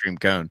an ice cream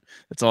cone.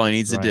 That's all he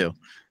needs to do.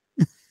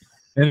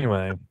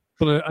 Anyway,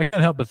 but I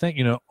can't help but think,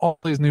 all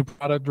these new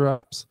product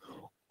drops,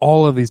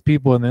 all of these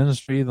people in the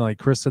industry, like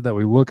Chris said, that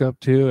we look up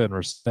to and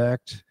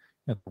respect,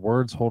 and the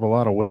words hold a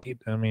lot of weight.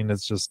 I mean,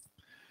 it's just,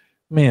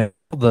 man,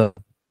 the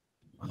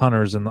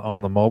hunters on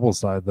the mobile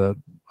side that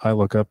I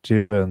look up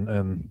to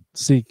and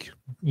seek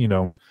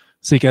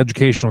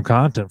educational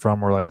content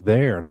from are like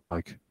there,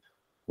 like,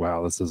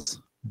 wow, this is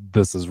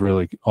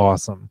really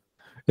awesome.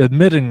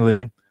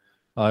 Admittingly,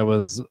 I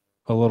was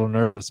a little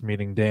nervous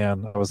meeting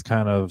Dan. I was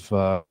kind of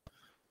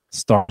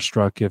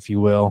starstruck, if you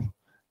will.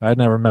 I'd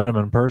never met him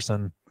in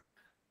person,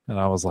 and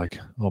I was like,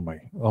 oh my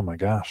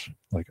gosh!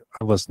 Like,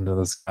 I listened to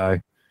this guy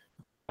the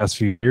past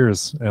few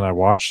years, and I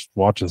watch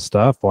his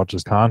stuff, watch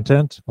his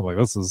content. I'm like,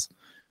 this is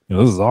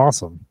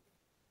awesome.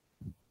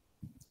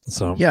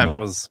 So yeah, that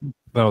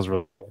was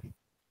really cool.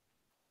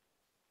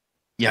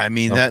 Yeah, I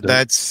mean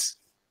that's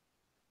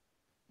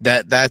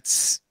one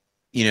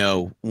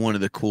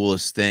of the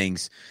coolest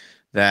things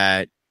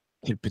that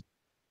could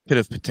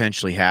have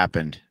potentially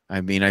happened.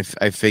 I mean, I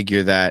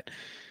figure that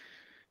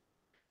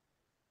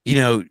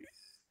you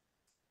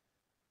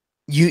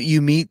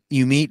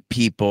meet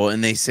people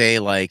and they say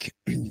like,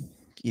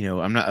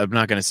 I'm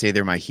not going to say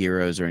they're my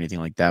heroes or anything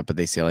like that, but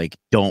they say like,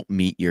 don't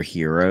meet your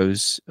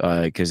heroes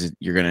because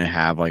you're going to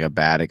have like a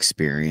bad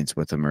experience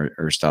with them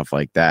or stuff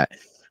like that.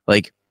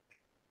 Like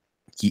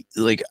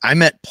I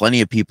met plenty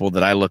of people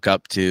that I look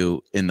up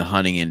to in the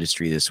hunting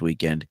industry this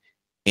weekend,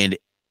 and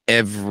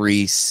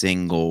every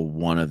single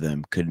one of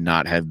them could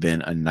not have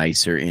been a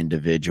nicer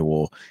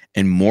individual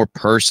and more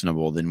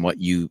personable than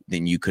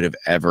you could have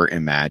ever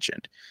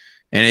imagined.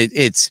 And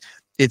it's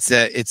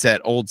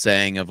that old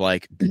saying of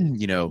like,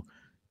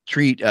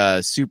 treat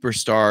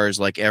superstars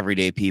like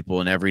everyday people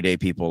and everyday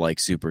people like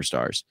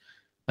superstars.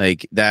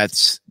 Like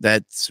that's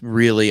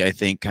really, I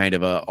think, kind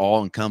of a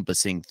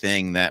all-encompassing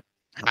thing that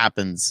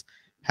happens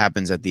at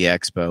the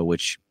expo,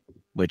 which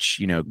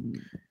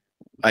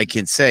I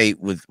can say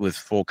with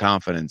full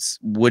confidence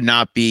would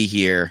not be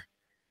here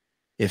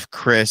if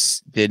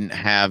Chris didn't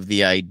have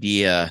the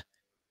idea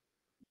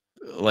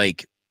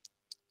like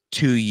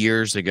 2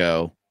 years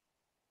ago,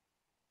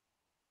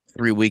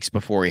 3 weeks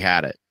before he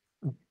had it.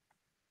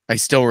 I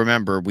still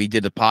remember we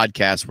did a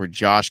podcast where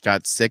Josh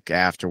got sick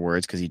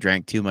afterwards because he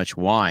drank too much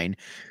wine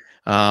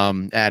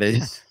at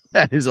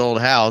his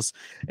old house,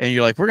 and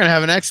you're like, we're gonna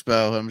have an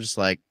expo. I'm just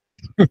like,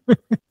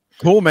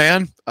 cool,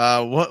 man.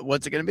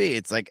 What's it gonna be?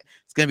 It's like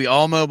it's gonna be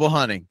all mobile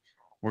hunting.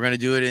 We're gonna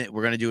do it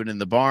in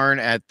the barn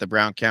at the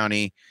Brown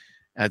County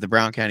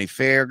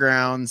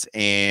Fairgrounds,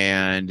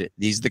 and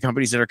these are the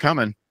companies that are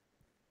coming.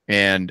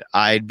 And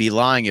I'd be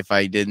lying if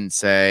I didn't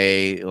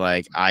say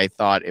like I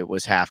thought it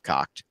was half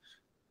cocked.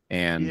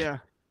 And Yeah.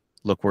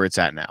 look where it's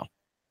at now.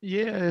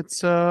 Yeah,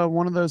 it's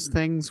one of those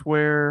things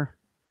where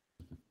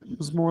it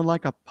was more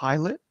like a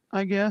pilot,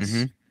 I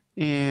guess,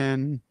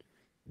 and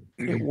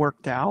it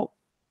worked out,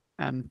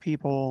 and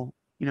people,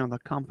 the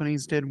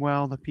companies did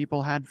well, the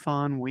people had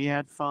fun, we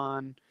had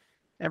fun,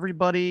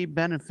 everybody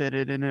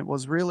benefited, and it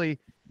was really,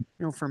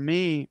 for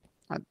me,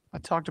 I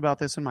talked about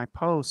this in my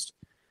post.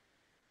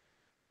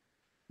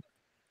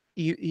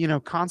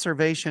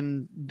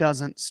 Conservation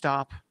doesn't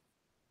stop,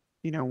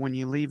 when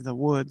you leave the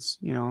woods.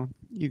 You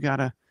got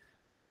to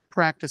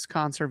practice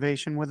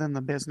conservation within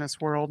the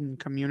business world and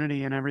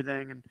community and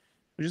everything. And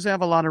we just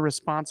have a lot of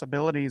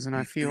responsibilities. And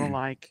I feel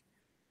like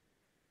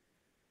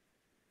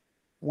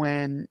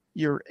when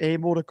you're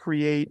able to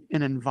create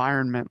an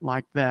environment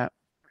like that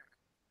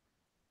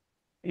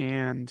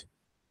and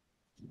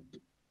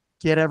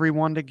get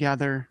everyone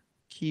together,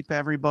 keep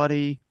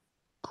everybody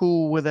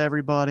cool with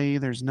everybody,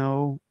 there's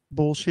no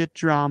bullshit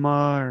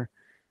drama or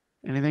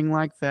anything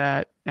like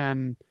that.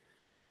 And,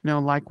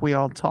 like we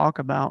all talk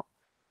about,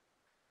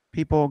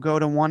 people go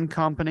to one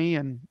company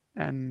and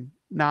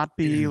not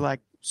be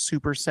like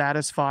super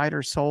satisfied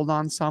or sold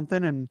on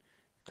something, and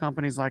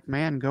companies like,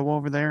 man, go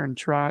over there and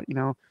try.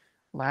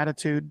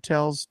 Latitude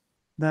tells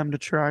them to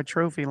try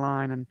Trophy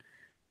Line, and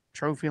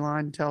Trophy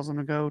Line tells them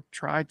to go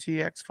try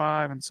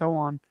TX5, and so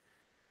on.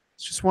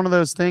 It's just one of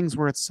those things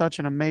where it's such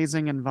an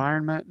amazing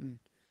environment,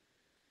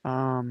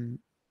 and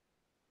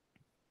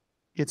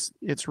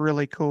it's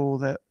really cool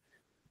that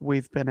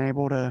we've been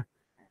able to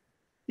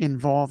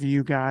involve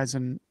you guys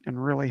and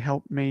really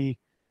help me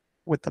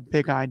with the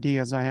big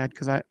ideas I had,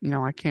 because I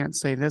can't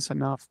say this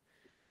enough.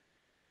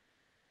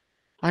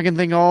 I can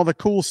think of all the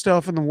cool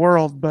stuff in the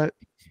world, but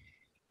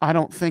I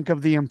don't think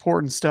of the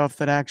important stuff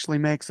that actually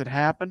makes it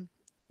happen.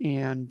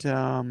 And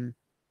and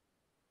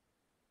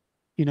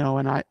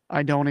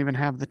I don't even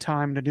have the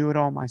time to do it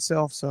all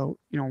myself. So,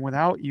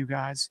 without you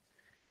guys,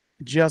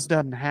 it just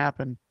doesn't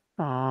happen.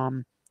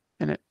 And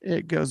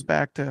it goes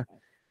back to,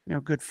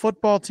 good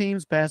football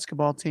teams,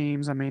 basketball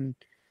teams. I mean,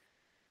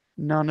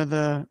 none of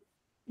the,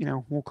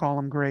 we'll call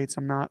them greats.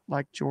 I'm not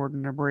like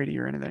Jordan or Brady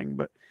or anything,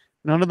 but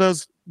none of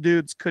those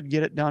dudes could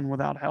get it done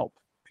without help,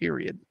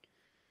 period.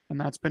 And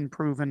that's been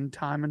proven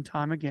time and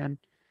time again.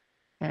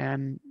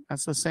 And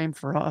that's the same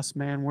for us,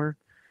 man. We're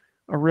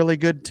a really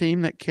good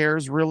team that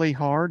cares really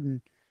hard.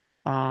 And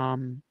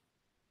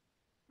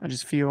I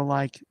just feel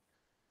like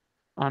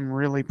I'm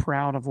really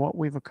proud of what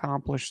we've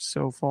accomplished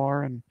so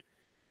far. And,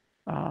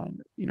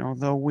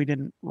 though we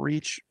didn't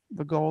reach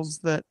the goals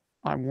that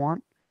I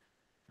want,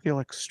 I feel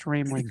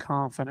extremely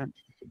confident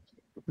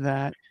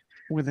that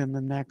within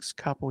the next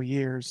couple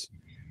years,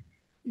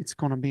 it's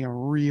going to be a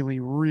really,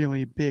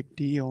 really big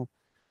deal.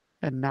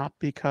 And not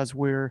because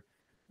we're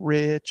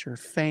rich or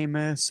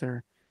famous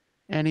or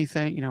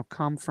anything,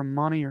 come from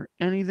money or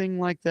anything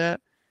like that.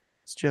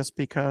 It's just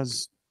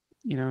because,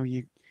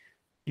 you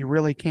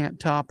really can't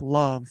top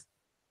love,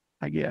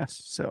 I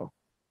guess. So.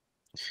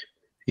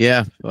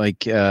 Yeah,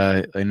 like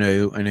I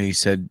know you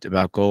said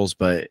about goals,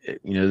 but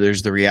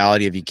there's the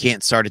reality of you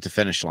can't start at the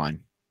finish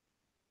line.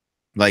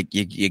 Like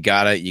you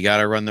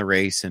gotta run the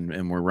race,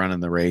 and we're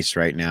running the race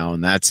right now,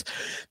 and that's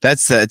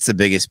the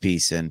biggest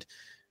piece. And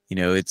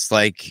it's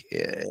like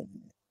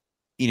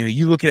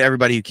you look at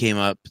everybody who came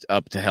up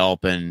to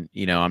help, and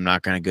I'm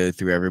not going to go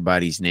through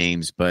everybody's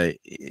names, but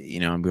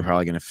I'm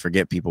probably going to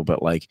forget people,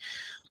 but like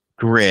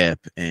Grip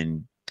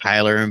and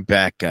Tyler and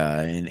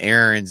Becca and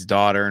Aaron's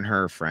daughter and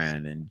her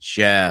friend and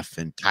Jeff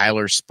and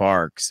Tyler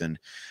Sparks and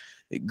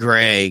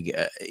Greg,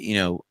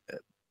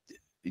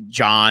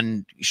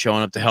 John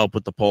showing up to help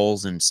with the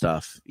polls and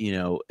stuff,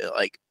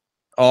 like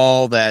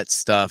all that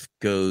stuff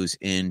goes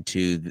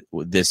into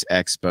this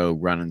expo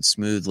running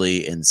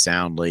smoothly and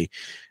soundly.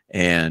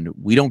 And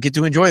we don't get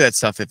to enjoy that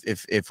stuff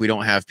if we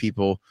don't have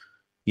people,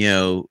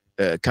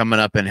 coming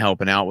up and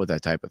helping out with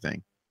that type of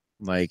thing.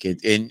 Like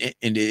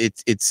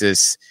it's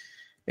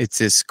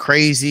this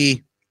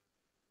crazy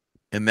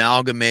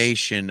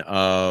amalgamation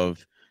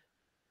of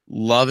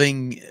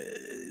loving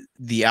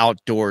the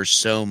outdoors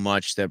so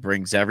much that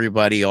brings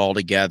everybody all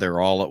together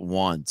all at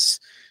once.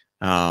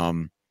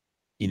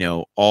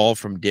 All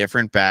from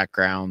different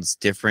backgrounds,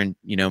 different,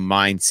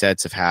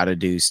 mindsets of how to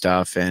do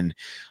stuff and,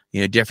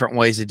 different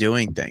ways of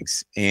doing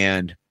things.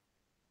 And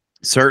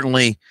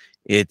certainly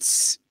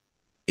it's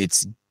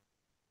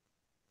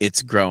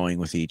growing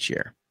with each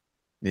year.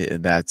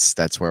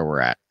 That's where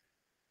we're at.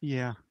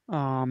 Yeah.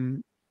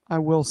 I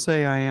will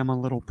say I am a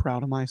little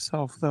proud of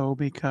myself though,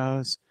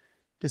 because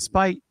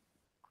despite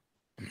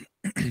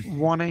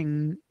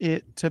wanting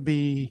it to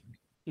be,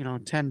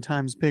 10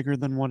 times bigger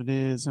than what it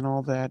is and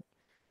all that,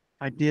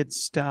 I did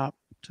stop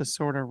to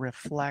sort of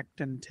reflect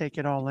and take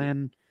it all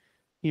in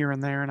here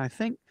and there. And I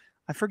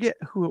forget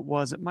who it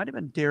was. It might have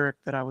been Derek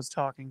that I was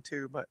talking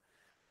to, but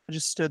I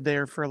just stood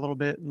there for a little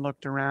bit and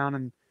looked around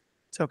and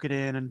took it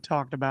in and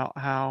talked about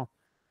how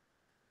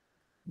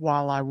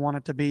while I want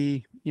it to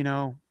be,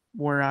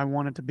 where I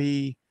want it to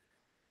be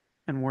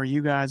and where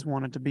you guys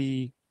want it to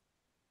be,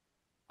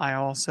 I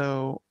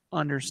also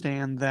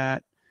understand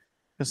that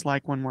just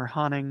like when we're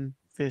hunting,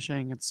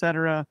 fishing,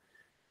 etc.,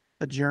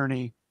 the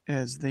journey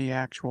is the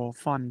actual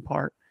fun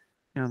part.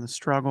 The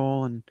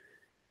struggle and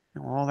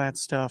all that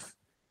stuff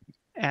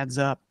adds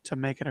up to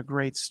make it a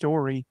great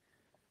story.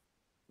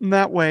 And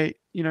that way,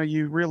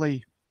 you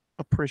really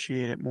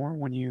appreciate it more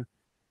when you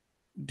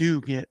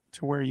do get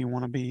to where you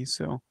want to be.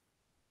 So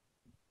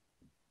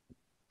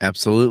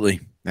Absolutely.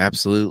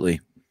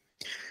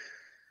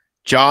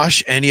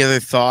 Josh, any other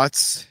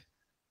thoughts,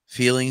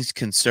 feelings,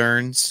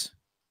 concerns,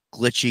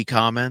 glitchy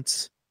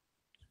comments?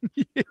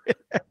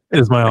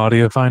 Is my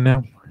audio fine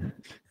now?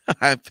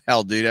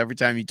 Hell, dude, every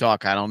time you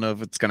talk, I don't know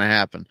if it's going to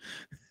happen.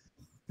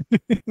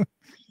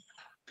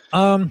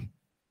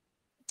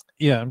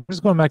 Yeah, I'm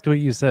just going back to what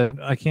you said.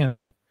 I can't,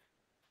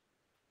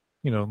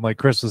 like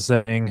Chris was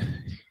saying,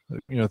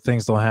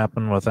 things don't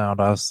happen without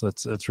us.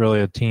 It's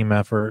really a team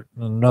effort.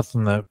 And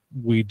nothing that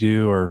we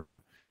do or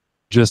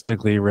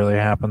logistically really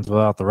happens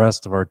without the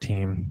rest of our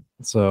team.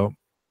 So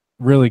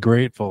really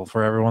grateful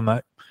for everyone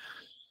that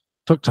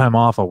took time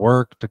off of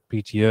work, took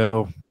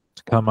PTO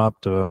to come up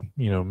to,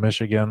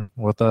 Michigan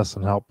with us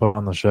and help put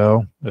on the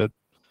show. It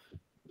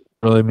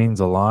really means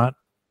a lot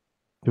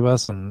to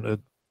us, and it,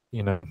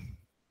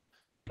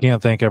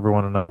 can't thank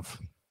everyone enough.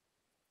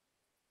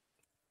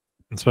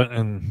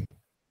 And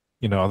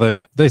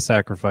they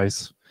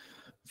sacrifice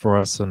for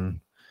us,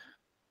 and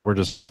we're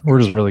just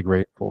really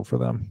grateful for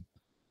them.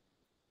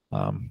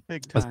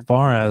 big time. As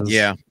far as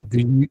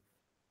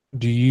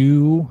do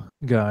you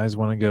guys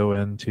want to go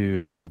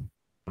into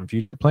some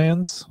future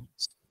plans?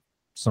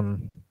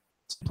 Some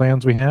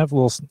plans we have, a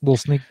little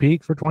sneak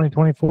peek for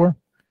 2024.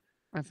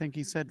 I think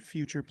he said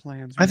future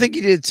plans. I right? think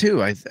you did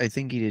too. I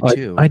think you did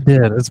too. I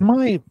did. It's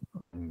my.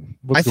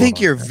 I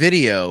think your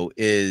video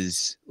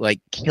is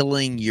like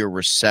killing your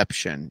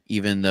reception,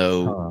 even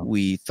though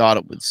we thought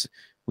it was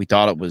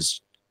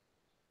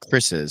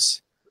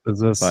Chris's. Is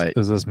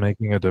this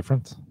making a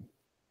difference?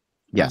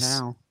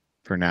 Yes.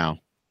 For now.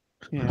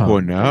 Yeah.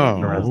 For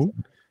now.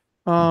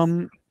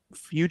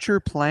 Future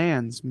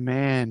plans,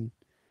 man.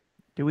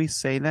 Do we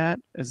say that?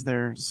 Is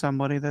there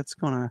somebody that's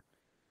gonna?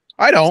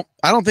 I don't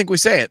think we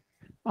say it.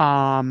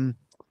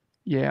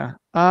 Yeah.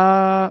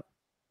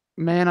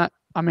 Man,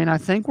 I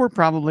think we're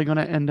probably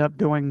gonna end up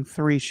doing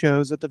 3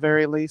 shows at the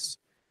very least.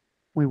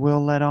 We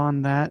will let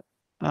on that.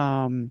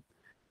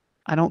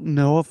 I don't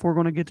know if we're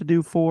gonna get to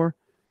do 4.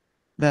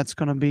 That's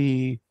gonna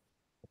be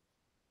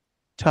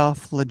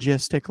tough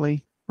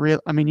logistically.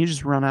 You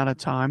just run out of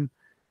time.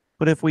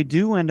 But if we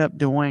do end up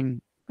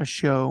doing a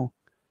show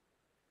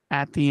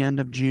at the end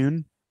of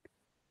June,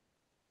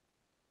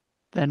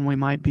 then we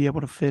might be able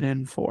to fit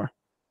in 4.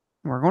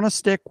 We're going to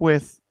stick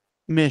with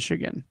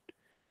Michigan,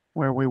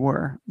 where we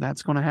were.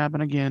 That's going to happen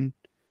again.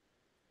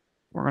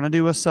 We're going to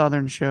do a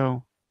Southern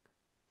show,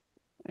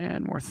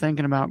 and we're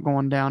thinking about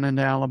going down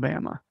into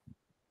Alabama.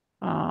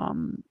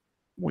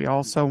 We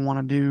also want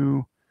to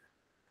do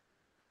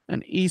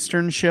an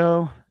Eastern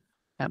show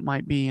that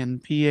might be in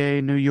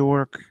PA, New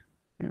York,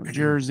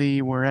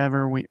 Jersey,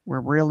 wherever. We're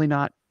really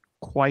not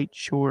quite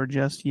sure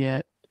just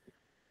yet.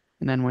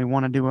 And then we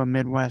want to do a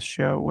Midwest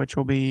show, which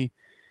will be,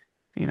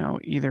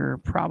 either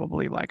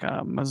probably like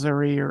a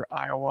Missouri or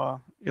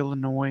Iowa,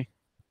 Illinois,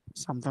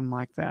 something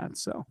like that.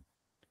 So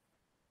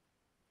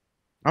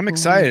I'm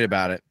excited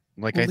about it.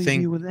 Like we'll I leave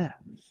think you with that.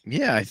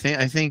 Yeah, I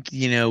think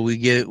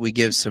we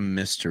give some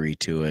mystery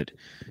to it.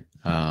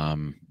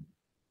 But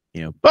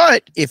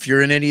if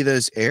you're in any of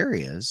those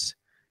areas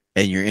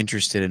and you're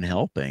interested in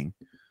helping,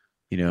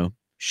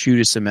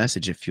 shoot us a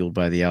message at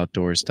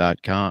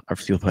fueledbytheoutdoors.com or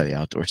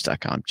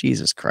fueledbytheoutdoors.com.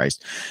 Jesus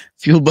Christ.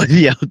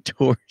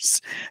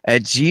 Fueledbytheoutdoors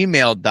at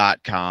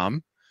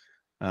gmail.com.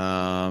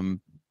 And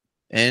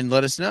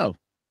let us know.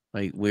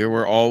 Like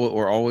we're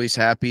always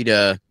happy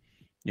to,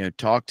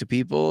 talk to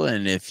people.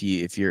 And if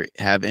you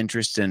have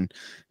interest in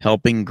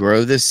helping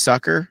grow this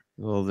sucker,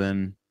 well,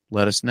 then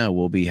let us know.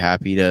 We'll be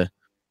happy to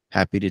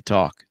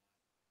talk.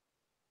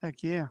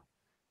 Heck yeah.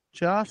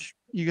 Josh,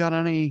 you got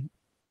any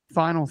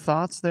final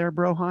thoughts there,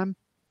 Broheim?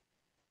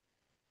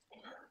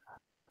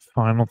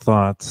 Final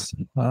thoughts.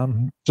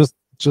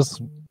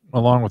 Just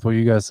along with what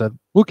you guys said,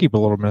 we'll keep a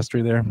little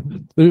mystery there.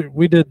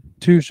 We did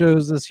 2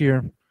 shows this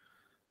year.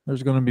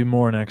 There's going to be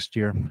more next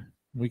year.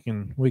 We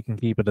can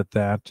keep it at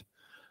that.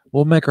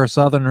 We'll make our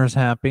Southerners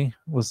happy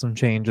with some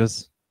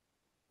changes,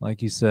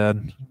 like you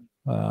said.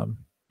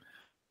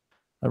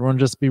 Everyone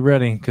just be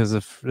ready, because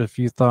if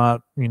you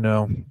thought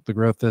the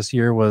growth this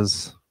year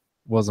was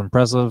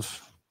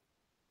impressive,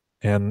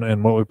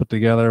 and what we put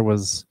together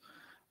was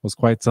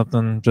quite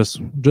something,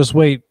 just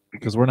wait,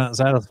 because we're not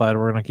satisfied.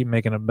 We're going to keep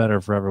making it better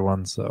for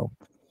everyone. So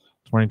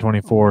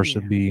 2024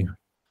 should be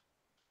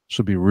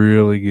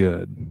really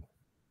good.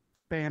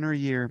 Banner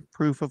year.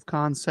 Proof of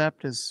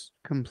concept is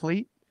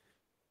complete.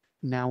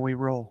 Now we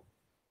roll.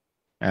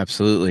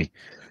 Absolutely.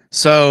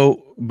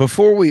 So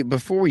before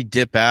we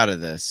dip out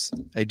of this,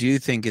 I do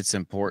think it's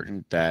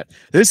important that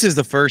this is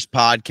the first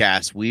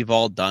podcast we've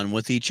all done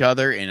with each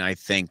other in, I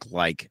think,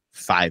 like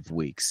 5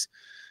 weeks.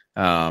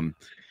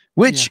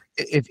 Which,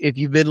 if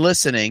you've been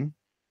listening,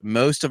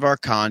 most of our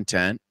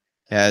content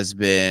has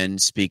been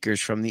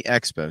speakers from the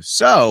Expo.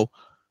 So,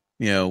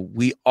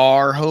 we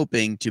are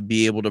hoping to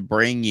be able to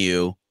bring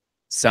you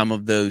some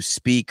of those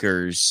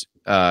speakers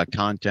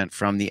content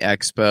from the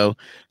Expo,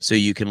 so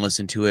you can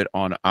listen to it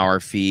on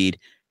our feed,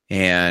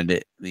 and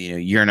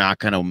you're not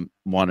going to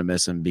want to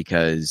miss them,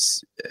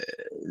 because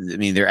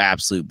they're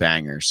absolute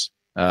bangers.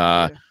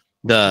 The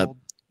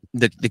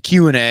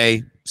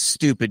Q&A,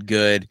 stupid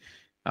good.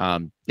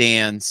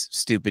 Dan's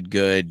stupid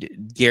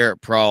good.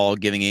 Garrett Prawl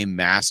giving a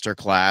master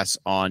class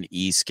on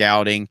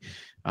e-scouting.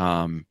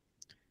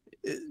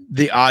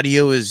 The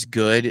audio is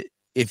good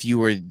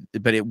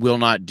but it will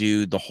not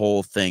do the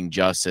whole thing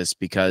justice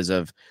because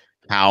of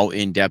how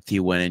in-depth he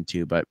went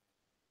into. But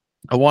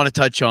I want to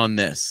touch on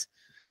this.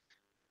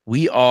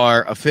 We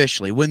are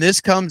officially, when this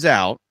comes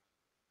out,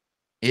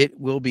 it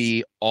will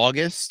be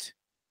August.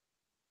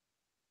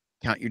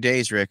 Count your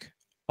days, Rick.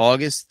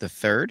 August the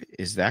 3rd.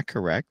 Is that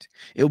correct?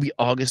 It will be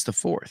August the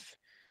 4th,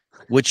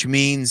 which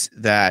means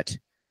that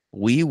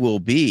we will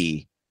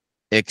be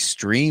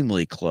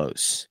extremely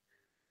close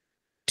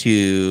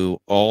to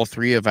all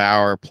 3 of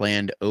our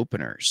planned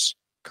openers,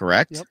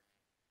 correct?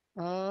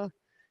 Yep.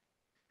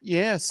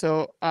 Yeah,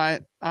 so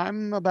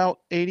I'm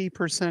about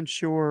 80%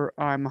 sure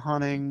I'm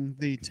hunting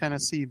the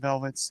Tennessee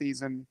Velvet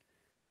season.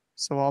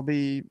 So I'll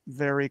be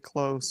very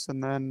close,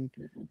 and then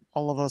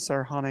all of us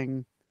are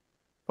hunting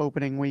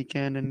opening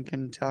weekend in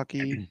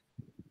Kentucky.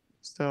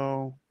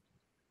 So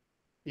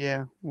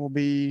yeah, we'll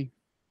be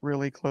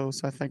really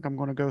close. I think I'm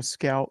going to go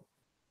scout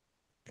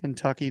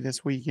Kentucky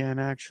this weekend,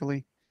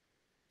 actually,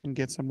 and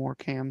get some more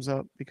cams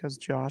up, because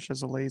Josh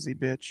is a lazy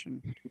bitch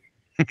and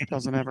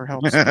doesn't ever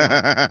help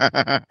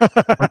scout.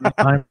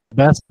 I'm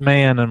best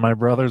man in my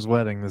brother's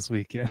wedding this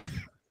weekend.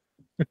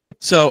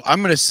 So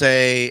I'm gonna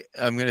say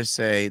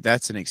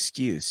that's an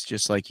excuse,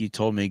 just like you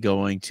told me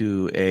going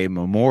to a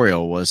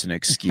memorial was an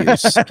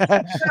excuse.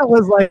 That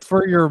was like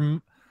for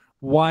your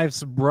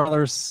wife's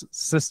brother's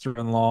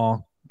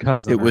sister-in-law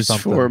cousin. It was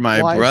for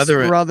my wife's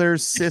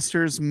brother's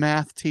sister's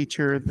math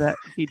teacher that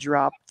he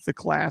dropped the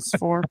class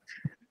for.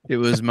 It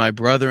was my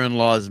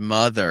brother-in-law's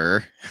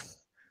mother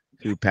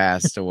who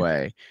passed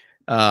away.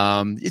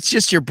 It's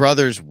just your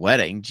brother's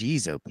wedding.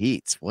 Jeez, oh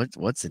Pete's.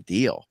 What's the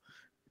deal?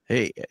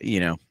 Hey,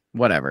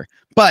 whatever.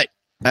 But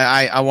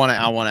I want to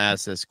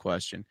ask this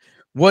question.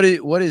 What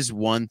is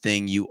one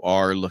thing you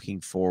are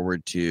looking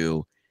forward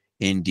to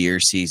in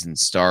deer season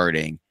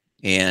starting,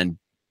 and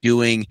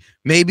doing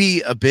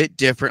maybe a bit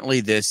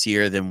differently this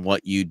year than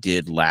what you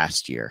did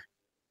last year?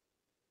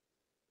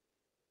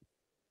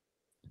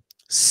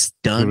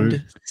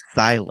 Stunned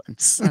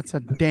silence. That's a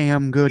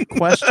damn good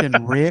question,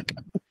 Rick.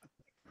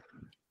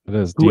 It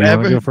is. Do you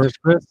want to go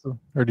first, Chris,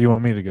 or do you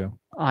want me to go?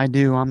 I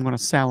do. I'm going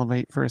to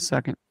salivate for a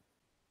second.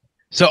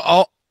 So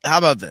how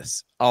about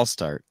this? I'll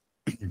start.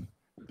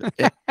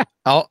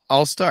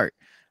 I'll start.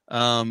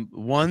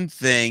 One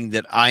thing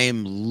that I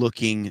am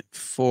looking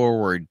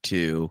forward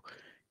to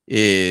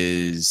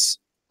is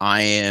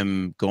I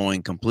am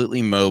going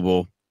completely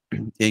mobile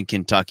in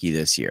Kentucky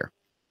this year.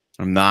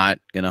 I'm not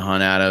going to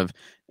hunt out of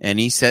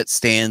any set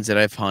stands that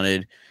I've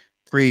hunted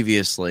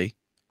previously.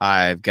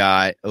 I've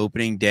got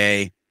opening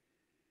day.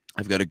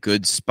 I've got a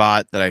good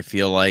spot that I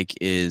feel like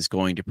is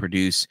going to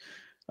produce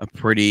a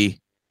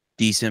pretty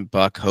decent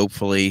buck.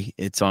 Hopefully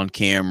it's on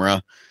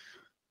camera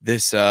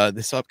this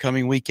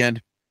upcoming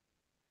weekend.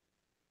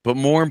 But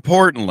more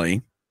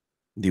importantly,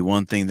 the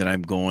one thing that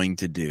I'm going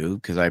to do,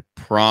 because I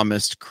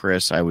promised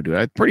Chris I would do it,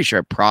 I'm pretty sure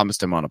I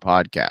promised him on a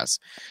podcast,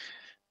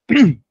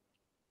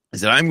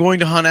 is that I'm going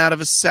to hunt out of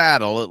a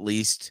saddle at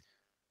least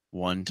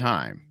one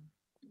time.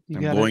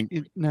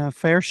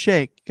 Fair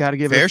shake. Got to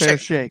give it a fair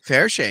shake.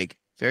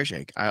 Fair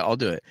shake. I'll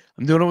do it.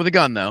 I'm doing it with a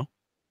gun though.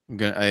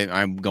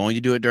 I'm going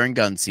to do it during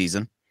gun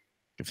season.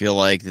 I feel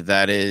like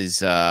that's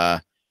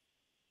the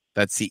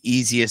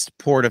easiest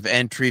port of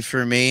entry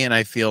for me, and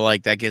I feel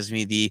like that gives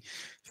me the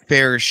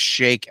fair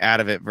shake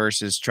out of it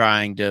versus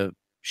trying to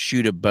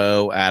shoot a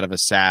bow out of a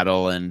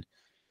saddle and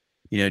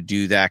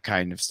do that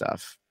kind of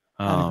stuff.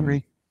 I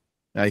agree.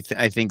 I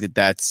think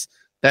that's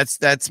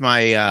That's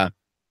my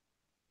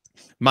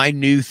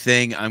new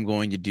thing I'm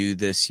going to do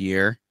this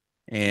year,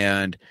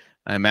 and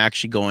I'm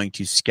actually going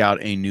to scout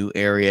a new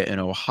area in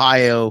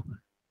Ohio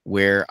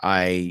where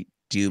I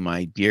do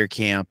my deer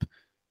camp.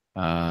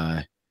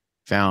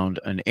 Found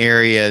an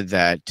area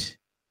that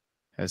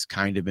has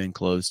kind of been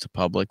closed to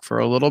public for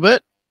a little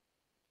bit,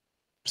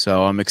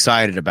 so I'm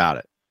excited about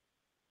it.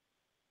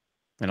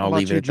 And How I'll about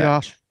leave it you, at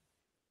that. Josh?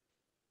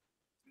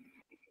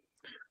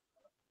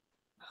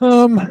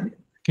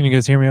 Can you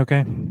guys hear me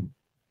okay?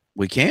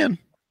 We can.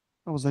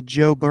 That was a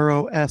Joe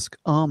Burrow-esque.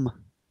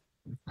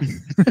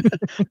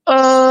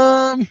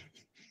 I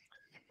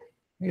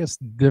guess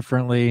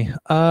differently.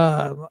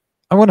 I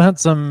want to hunt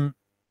some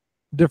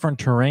different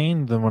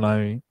terrain than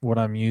what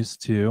I'm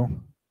used to.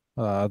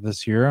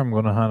 This year, I'm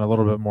going to hunt a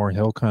little bit more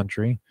hill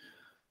country.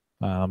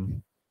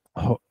 And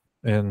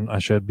I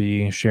should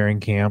be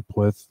sharing camp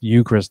with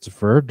you,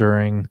 Christopher,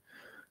 during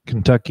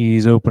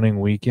Kentucky's opening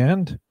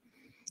weekend.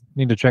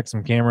 Need to check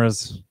some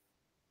cameras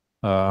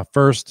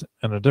first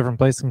in a different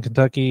place in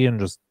Kentucky and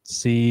just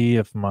see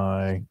if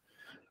my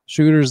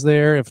shooter's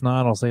there. If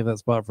not, I'll save that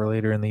spot for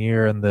later in the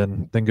year and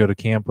then go to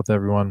camp with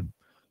everyone.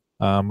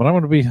 But I'm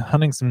going to be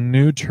hunting some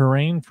new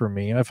terrain for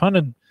me. I've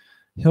hunted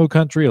hill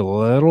country a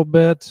little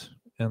bit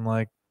in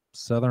like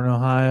southern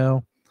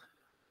Ohio.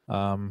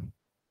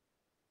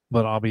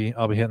 But I'll be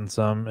hitting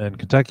some in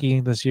Kentucky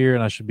this year,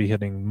 and I should be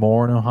hitting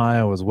more in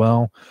Ohio as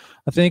well.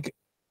 I think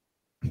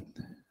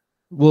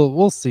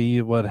we'll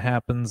see what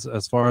happens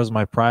as far as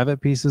my private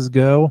pieces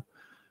go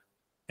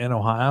in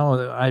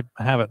Ohio. I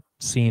haven't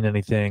seen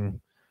anything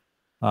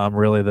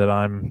really that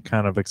I'm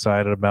kind of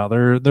excited about.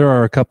 There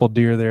are a couple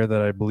deer there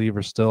that I believe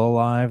are still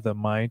alive that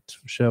might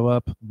show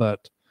up,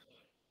 but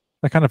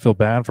I kind of feel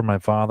bad for my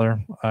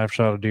father. I've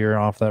shot a deer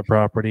off that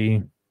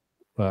property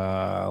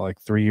like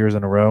 3 years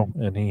in a row,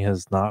 and he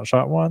has not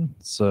shot one.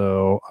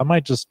 So I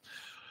might just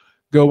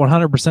go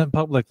 100%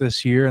 public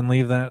this year and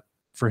leave that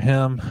for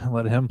him,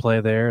 let him play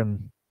there,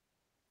 and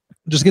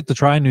just get to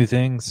try new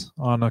things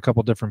on a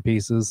couple different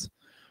pieces.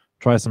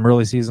 Try some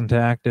early season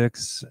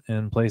tactics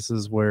in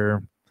places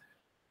where,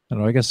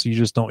 I guess you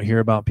just don't hear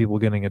about people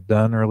getting it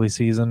done early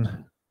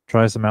season.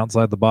 Try some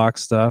outside the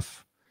box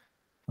stuff.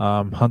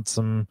 Hunt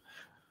some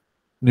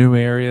new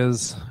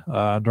areas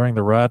during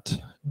the rut,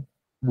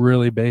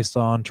 really based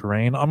on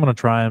terrain. I'm going to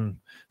try and,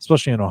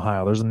 especially in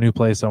Ohio, there's a new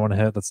place I want to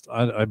hit that's,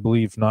 I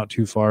believe, not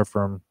too far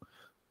from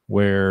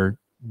where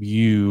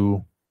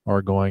you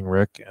are going,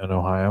 Rick, in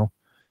Ohio.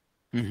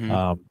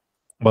 Mm-hmm.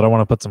 But I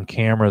want to put some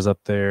cameras up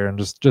there and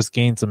just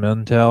gain some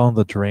intel.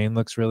 The terrain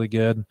looks really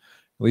good, at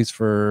least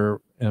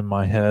for in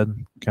my head,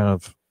 kind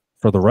of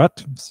for the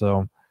rut.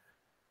 So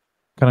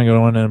kind of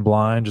going in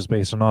blind, just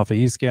based on off of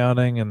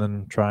e-scouting, and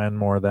then trying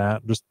more of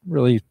that. Just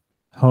really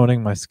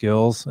honing my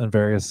skills in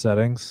various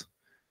settings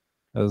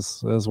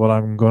is what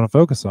I'm going to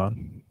focus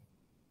on.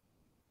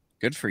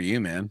 Good for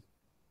you, man.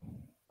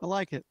 I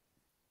like it.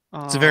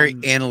 It's a very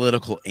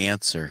analytical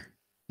answer.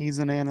 He's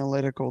an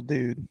analytical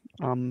dude.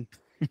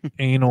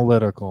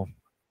 Analytical.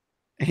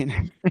 You know,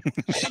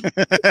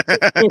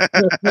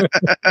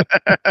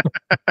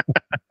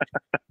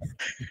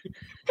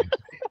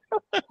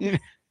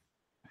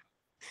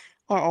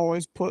 I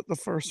always put the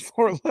first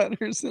 4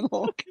 letters in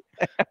all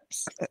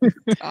caps every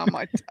time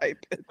I type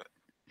it.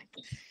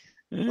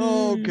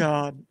 Oh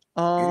God.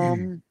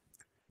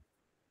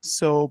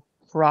 So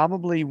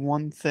probably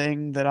one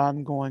thing that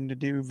I'm going to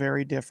do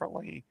very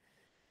differently.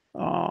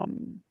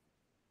 I'm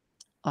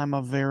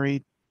a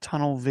very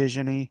tunnel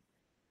visiony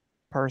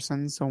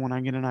person, so when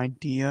I get an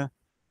idea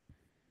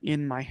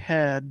in my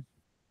head,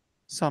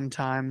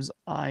 sometimes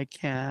I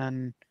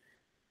can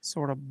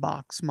sort of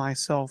box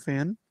myself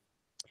in.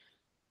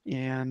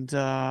 And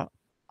I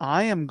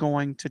am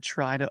going to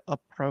try to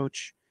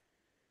approach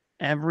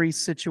every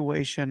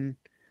situation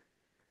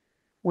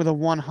with a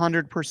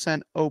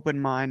 100% open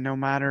mind, no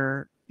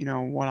matter,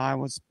 what I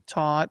was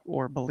taught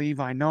or believe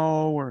I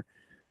know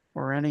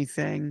or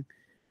anything.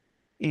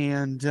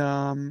 And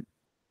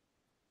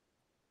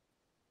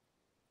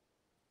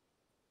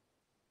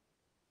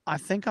I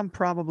think I'm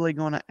probably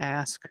going to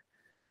ask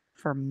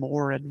for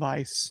more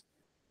advice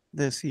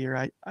this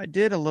year. I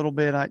did a little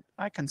bit.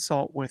 I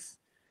consult with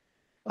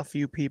a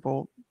few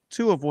people,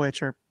 2 of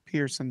which are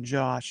Pierce and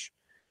Josh,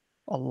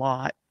 a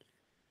lot.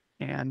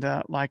 And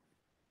like,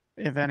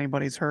 if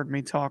anybody's heard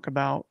me talk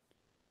about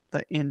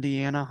the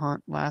Indiana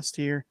hunt last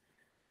year,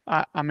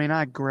 I mean,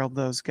 I grilled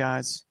those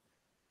guys,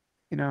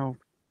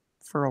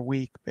 for a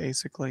week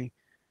basically.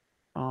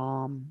 But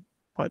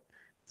I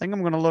think I'm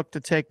going to look to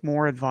take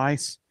more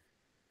advice.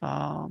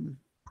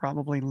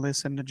 Probably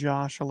listen to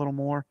Josh a little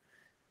more.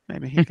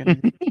 Maybe he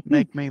can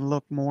make me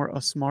look more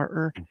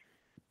smarter.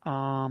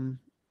 The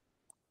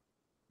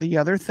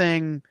other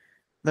thing,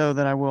 though,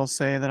 that I will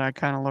say that I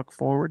kind of look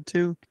forward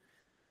to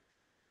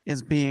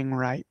is being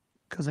right,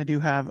 because I do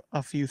have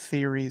a few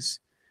theories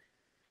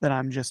that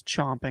I'm just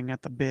chomping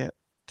at the bit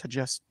to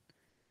just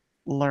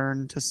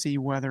learn to see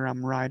whether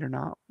I'm right or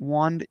not.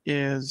 One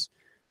is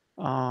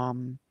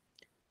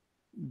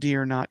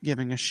deer not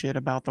giving a shit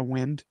about the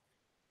wind,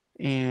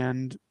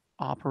 and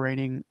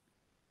operating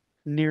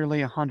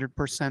nearly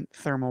 100%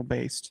 thermal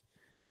based.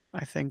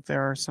 I think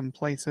there are some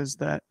places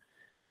that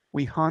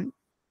we hunt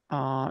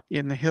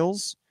in the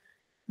hills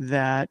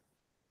that,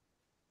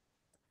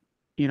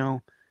 you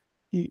know,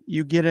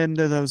 you get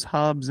into those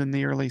hubs in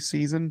the early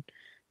season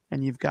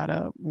and you've got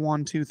a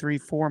 1, 2, 3,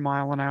 4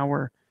 mile an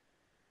hour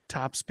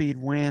top speed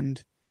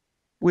wind,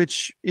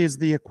 which is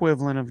the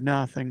equivalent of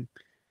nothing,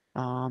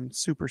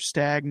 super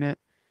stagnant.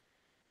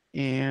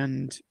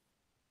 And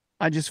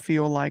I just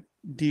feel like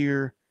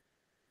deer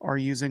are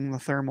using the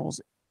thermals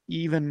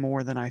even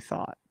more than I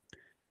thought.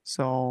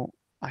 So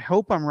I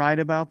hope I'm right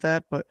about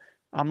that, but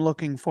I'm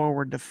looking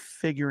forward to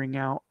figuring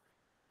out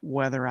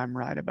whether I'm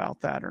right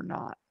about that or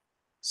not.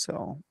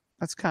 So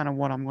that's kind of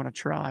what I'm going to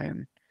try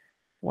and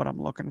what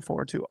I'm looking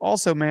forward to.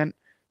 Also, man,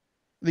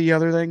 the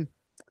other thing,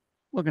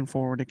 looking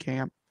forward to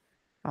camp.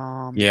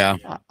 Yeah.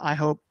 I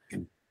hope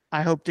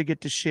to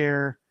get to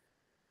share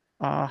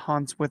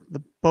hunts with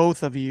the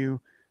both of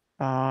you.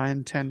 I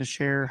intend to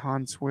share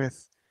hunts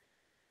with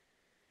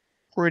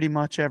pretty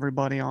much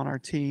everybody on our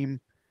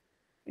team,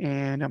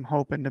 and I'm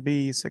hoping to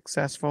be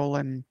successful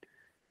in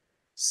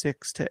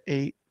 6 to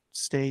 8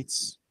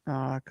 states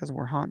because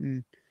we're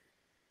hunting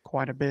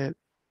quite a bit.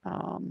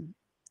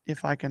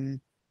 If I can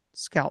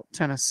scout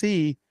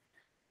Tennessee,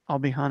 I'll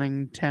be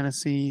hunting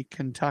Tennessee,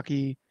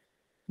 Kentucky,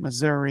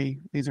 Missouri.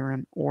 These are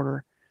in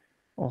order: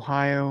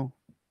 Ohio,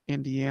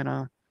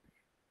 Indiana,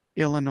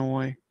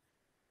 Illinois,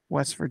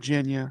 West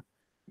Virginia,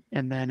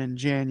 and then in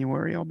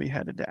January I'll be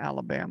headed to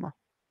Alabama.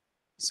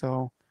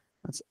 So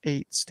that's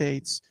 8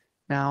 states.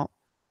 Now,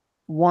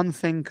 one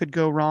thing could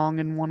go wrong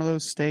in one of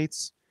those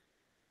states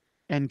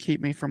and keep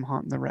me from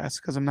hunting the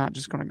rest because I'm not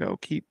just going to go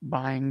keep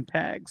buying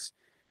tags.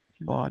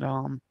 But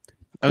I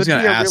was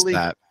going to ask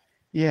that.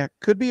 Yeah,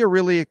 could be a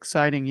really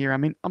exciting year. I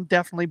mean, I'm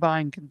definitely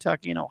buying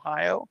Kentucky and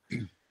Ohio,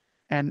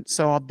 and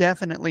so I'll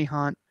definitely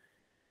hunt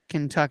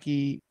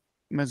Kentucky,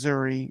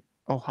 Missouri,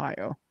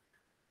 Ohio.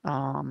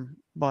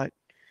 But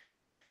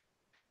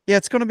yeah,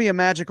 it's going to be a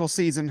magical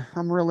season.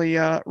 I'm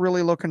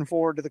really looking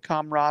forward to the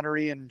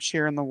camaraderie and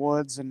sharing the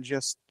woods and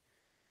just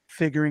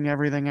figuring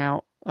everything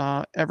out.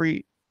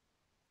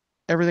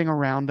 Everything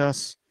around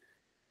us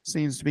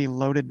seems to be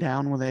loaded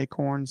down with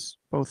acorns,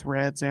 both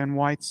reds and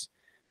whites.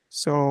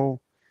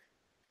 So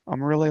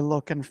I'm really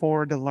looking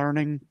forward to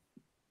learning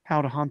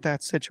how to hunt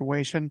that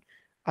situation.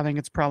 I think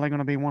it's probably going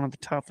to be one of the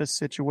toughest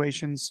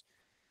situations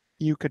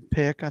you could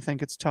pick. I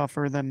think it's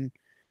tougher than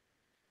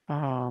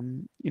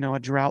a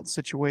drought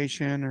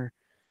situation or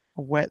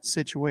a wet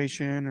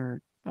situation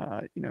or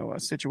a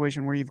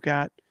situation where you've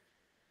got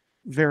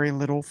very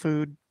little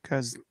food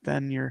because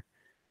then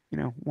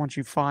once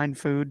you find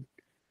food,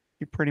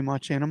 you're pretty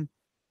much in them.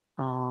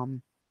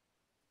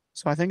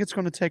 So I think it's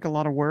going to take a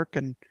lot of work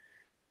and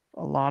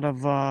a lot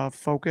of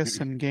focus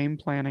and game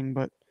planning.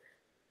 But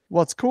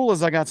what's cool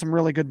is I got some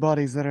really good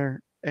buddies that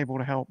are able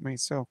to help me.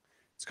 So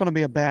it's going to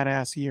be a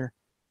badass year.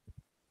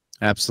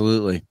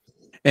 Absolutely.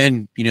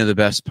 And the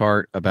best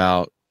part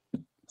about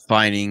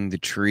finding the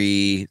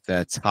tree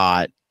that's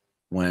hot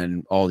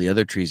when all the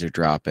other trees are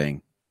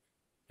dropping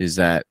is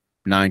that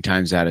 9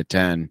 times out of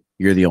 10,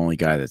 you're the only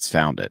guy that's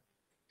found it.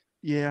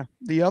 Yeah.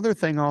 The other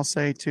thing I'll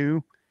say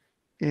too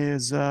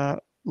is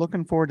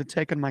looking forward to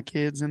taking my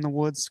kids in the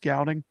woods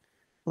scouting,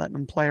 letting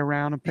them play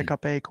around and pick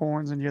up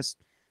acorns and just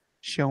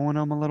showing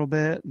them a little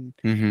bit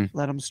and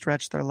let them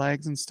stretch their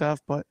legs and stuff.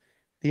 But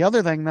the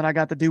other thing that I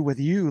got to do with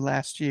you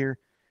last year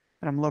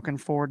that I'm looking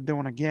forward to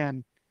doing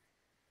again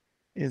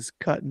is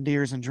cutting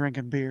deers and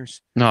drinking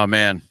beers. Oh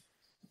man,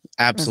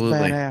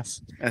 absolutely. That's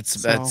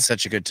badass. That's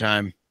such a good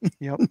time.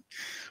 Yep.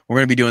 We're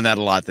going to be doing that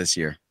a lot this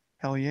year.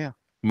 Hell yeah.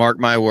 Mark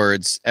my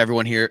words.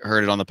 Everyone here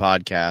heard it on the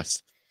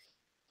podcast.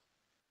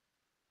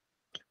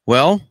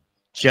 Well,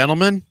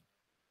 gentlemen,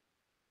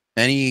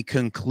 any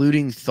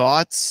concluding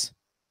thoughts?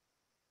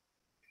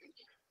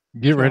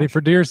 Get ready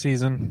for deer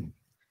season.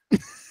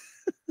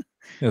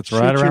 It's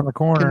right around the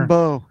corner.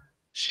 Bow.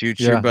 Shoot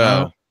your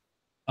bow.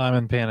 I'm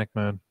in panic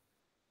mode.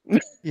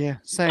 Yeah,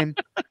 same.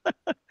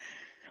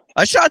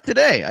 I shot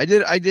today.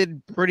 I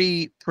did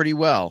pretty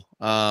well.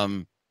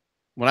 When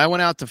I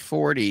went out to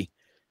 40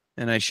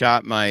 and I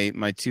shot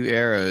my 2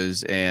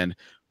 arrows, and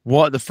it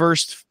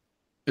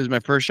was my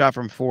first shot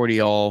from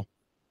 40 all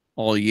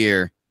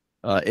year.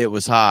 It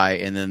was high,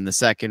 and then the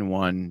second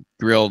one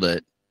drilled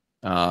it.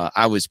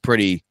 I was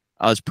pretty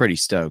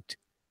stoked.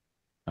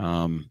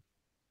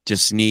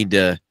 Just need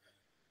to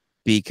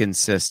be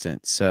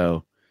consistent.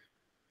 So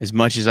as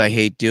much as I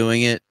hate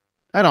doing it,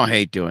 I don't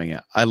hate doing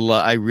it.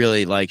 I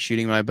really like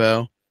shooting my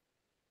bow.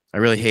 I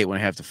really hate when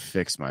I have to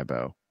fix my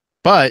bow.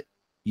 But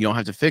you don't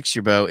have to fix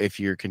your bow if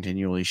you're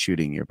continually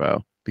shooting your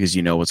bow because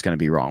you know what's going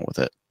to be wrong with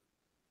it.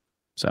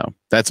 So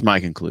that's my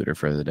concluder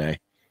for the day.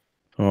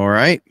 All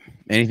right.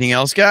 Anything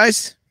else,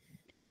 guys?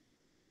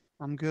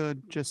 I'm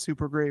good. Just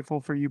super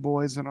grateful for you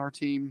boys and our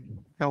team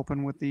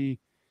helping with the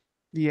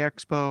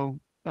expo.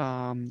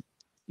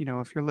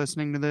 If you're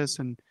listening to this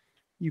and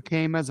you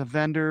came as a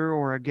vendor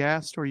or a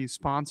guest or you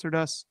sponsored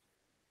us,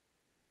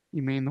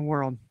 you mean the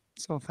world.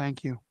 So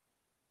thank you.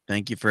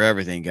 Thank you for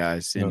everything,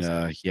 guys. And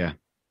yeah.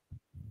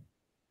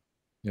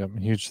 Yep.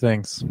 Huge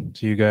thanks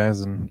to you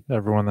guys and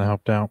everyone that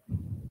helped out.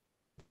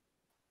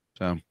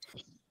 So,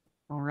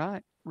 All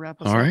right. Wrap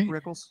us all up, right.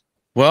 Rickles.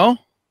 Well,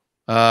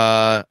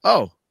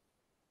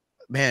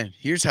 man,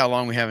 here's how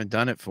long we haven't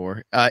done it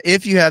for.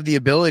 If you have the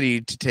ability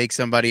to take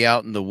somebody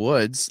out in the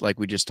woods, like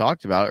we just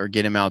talked about, or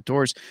get him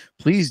outdoors,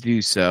 please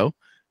do so.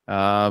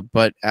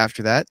 But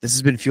after that, this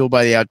has been Fueled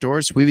by the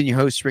Outdoors. We've been your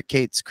hosts, Rick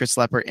Cates, Chris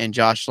Lepper, and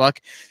Josh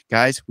Luck.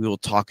 Guys, we will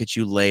talk at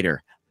you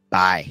later.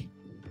 Bye.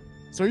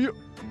 So you.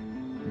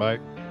 Bye.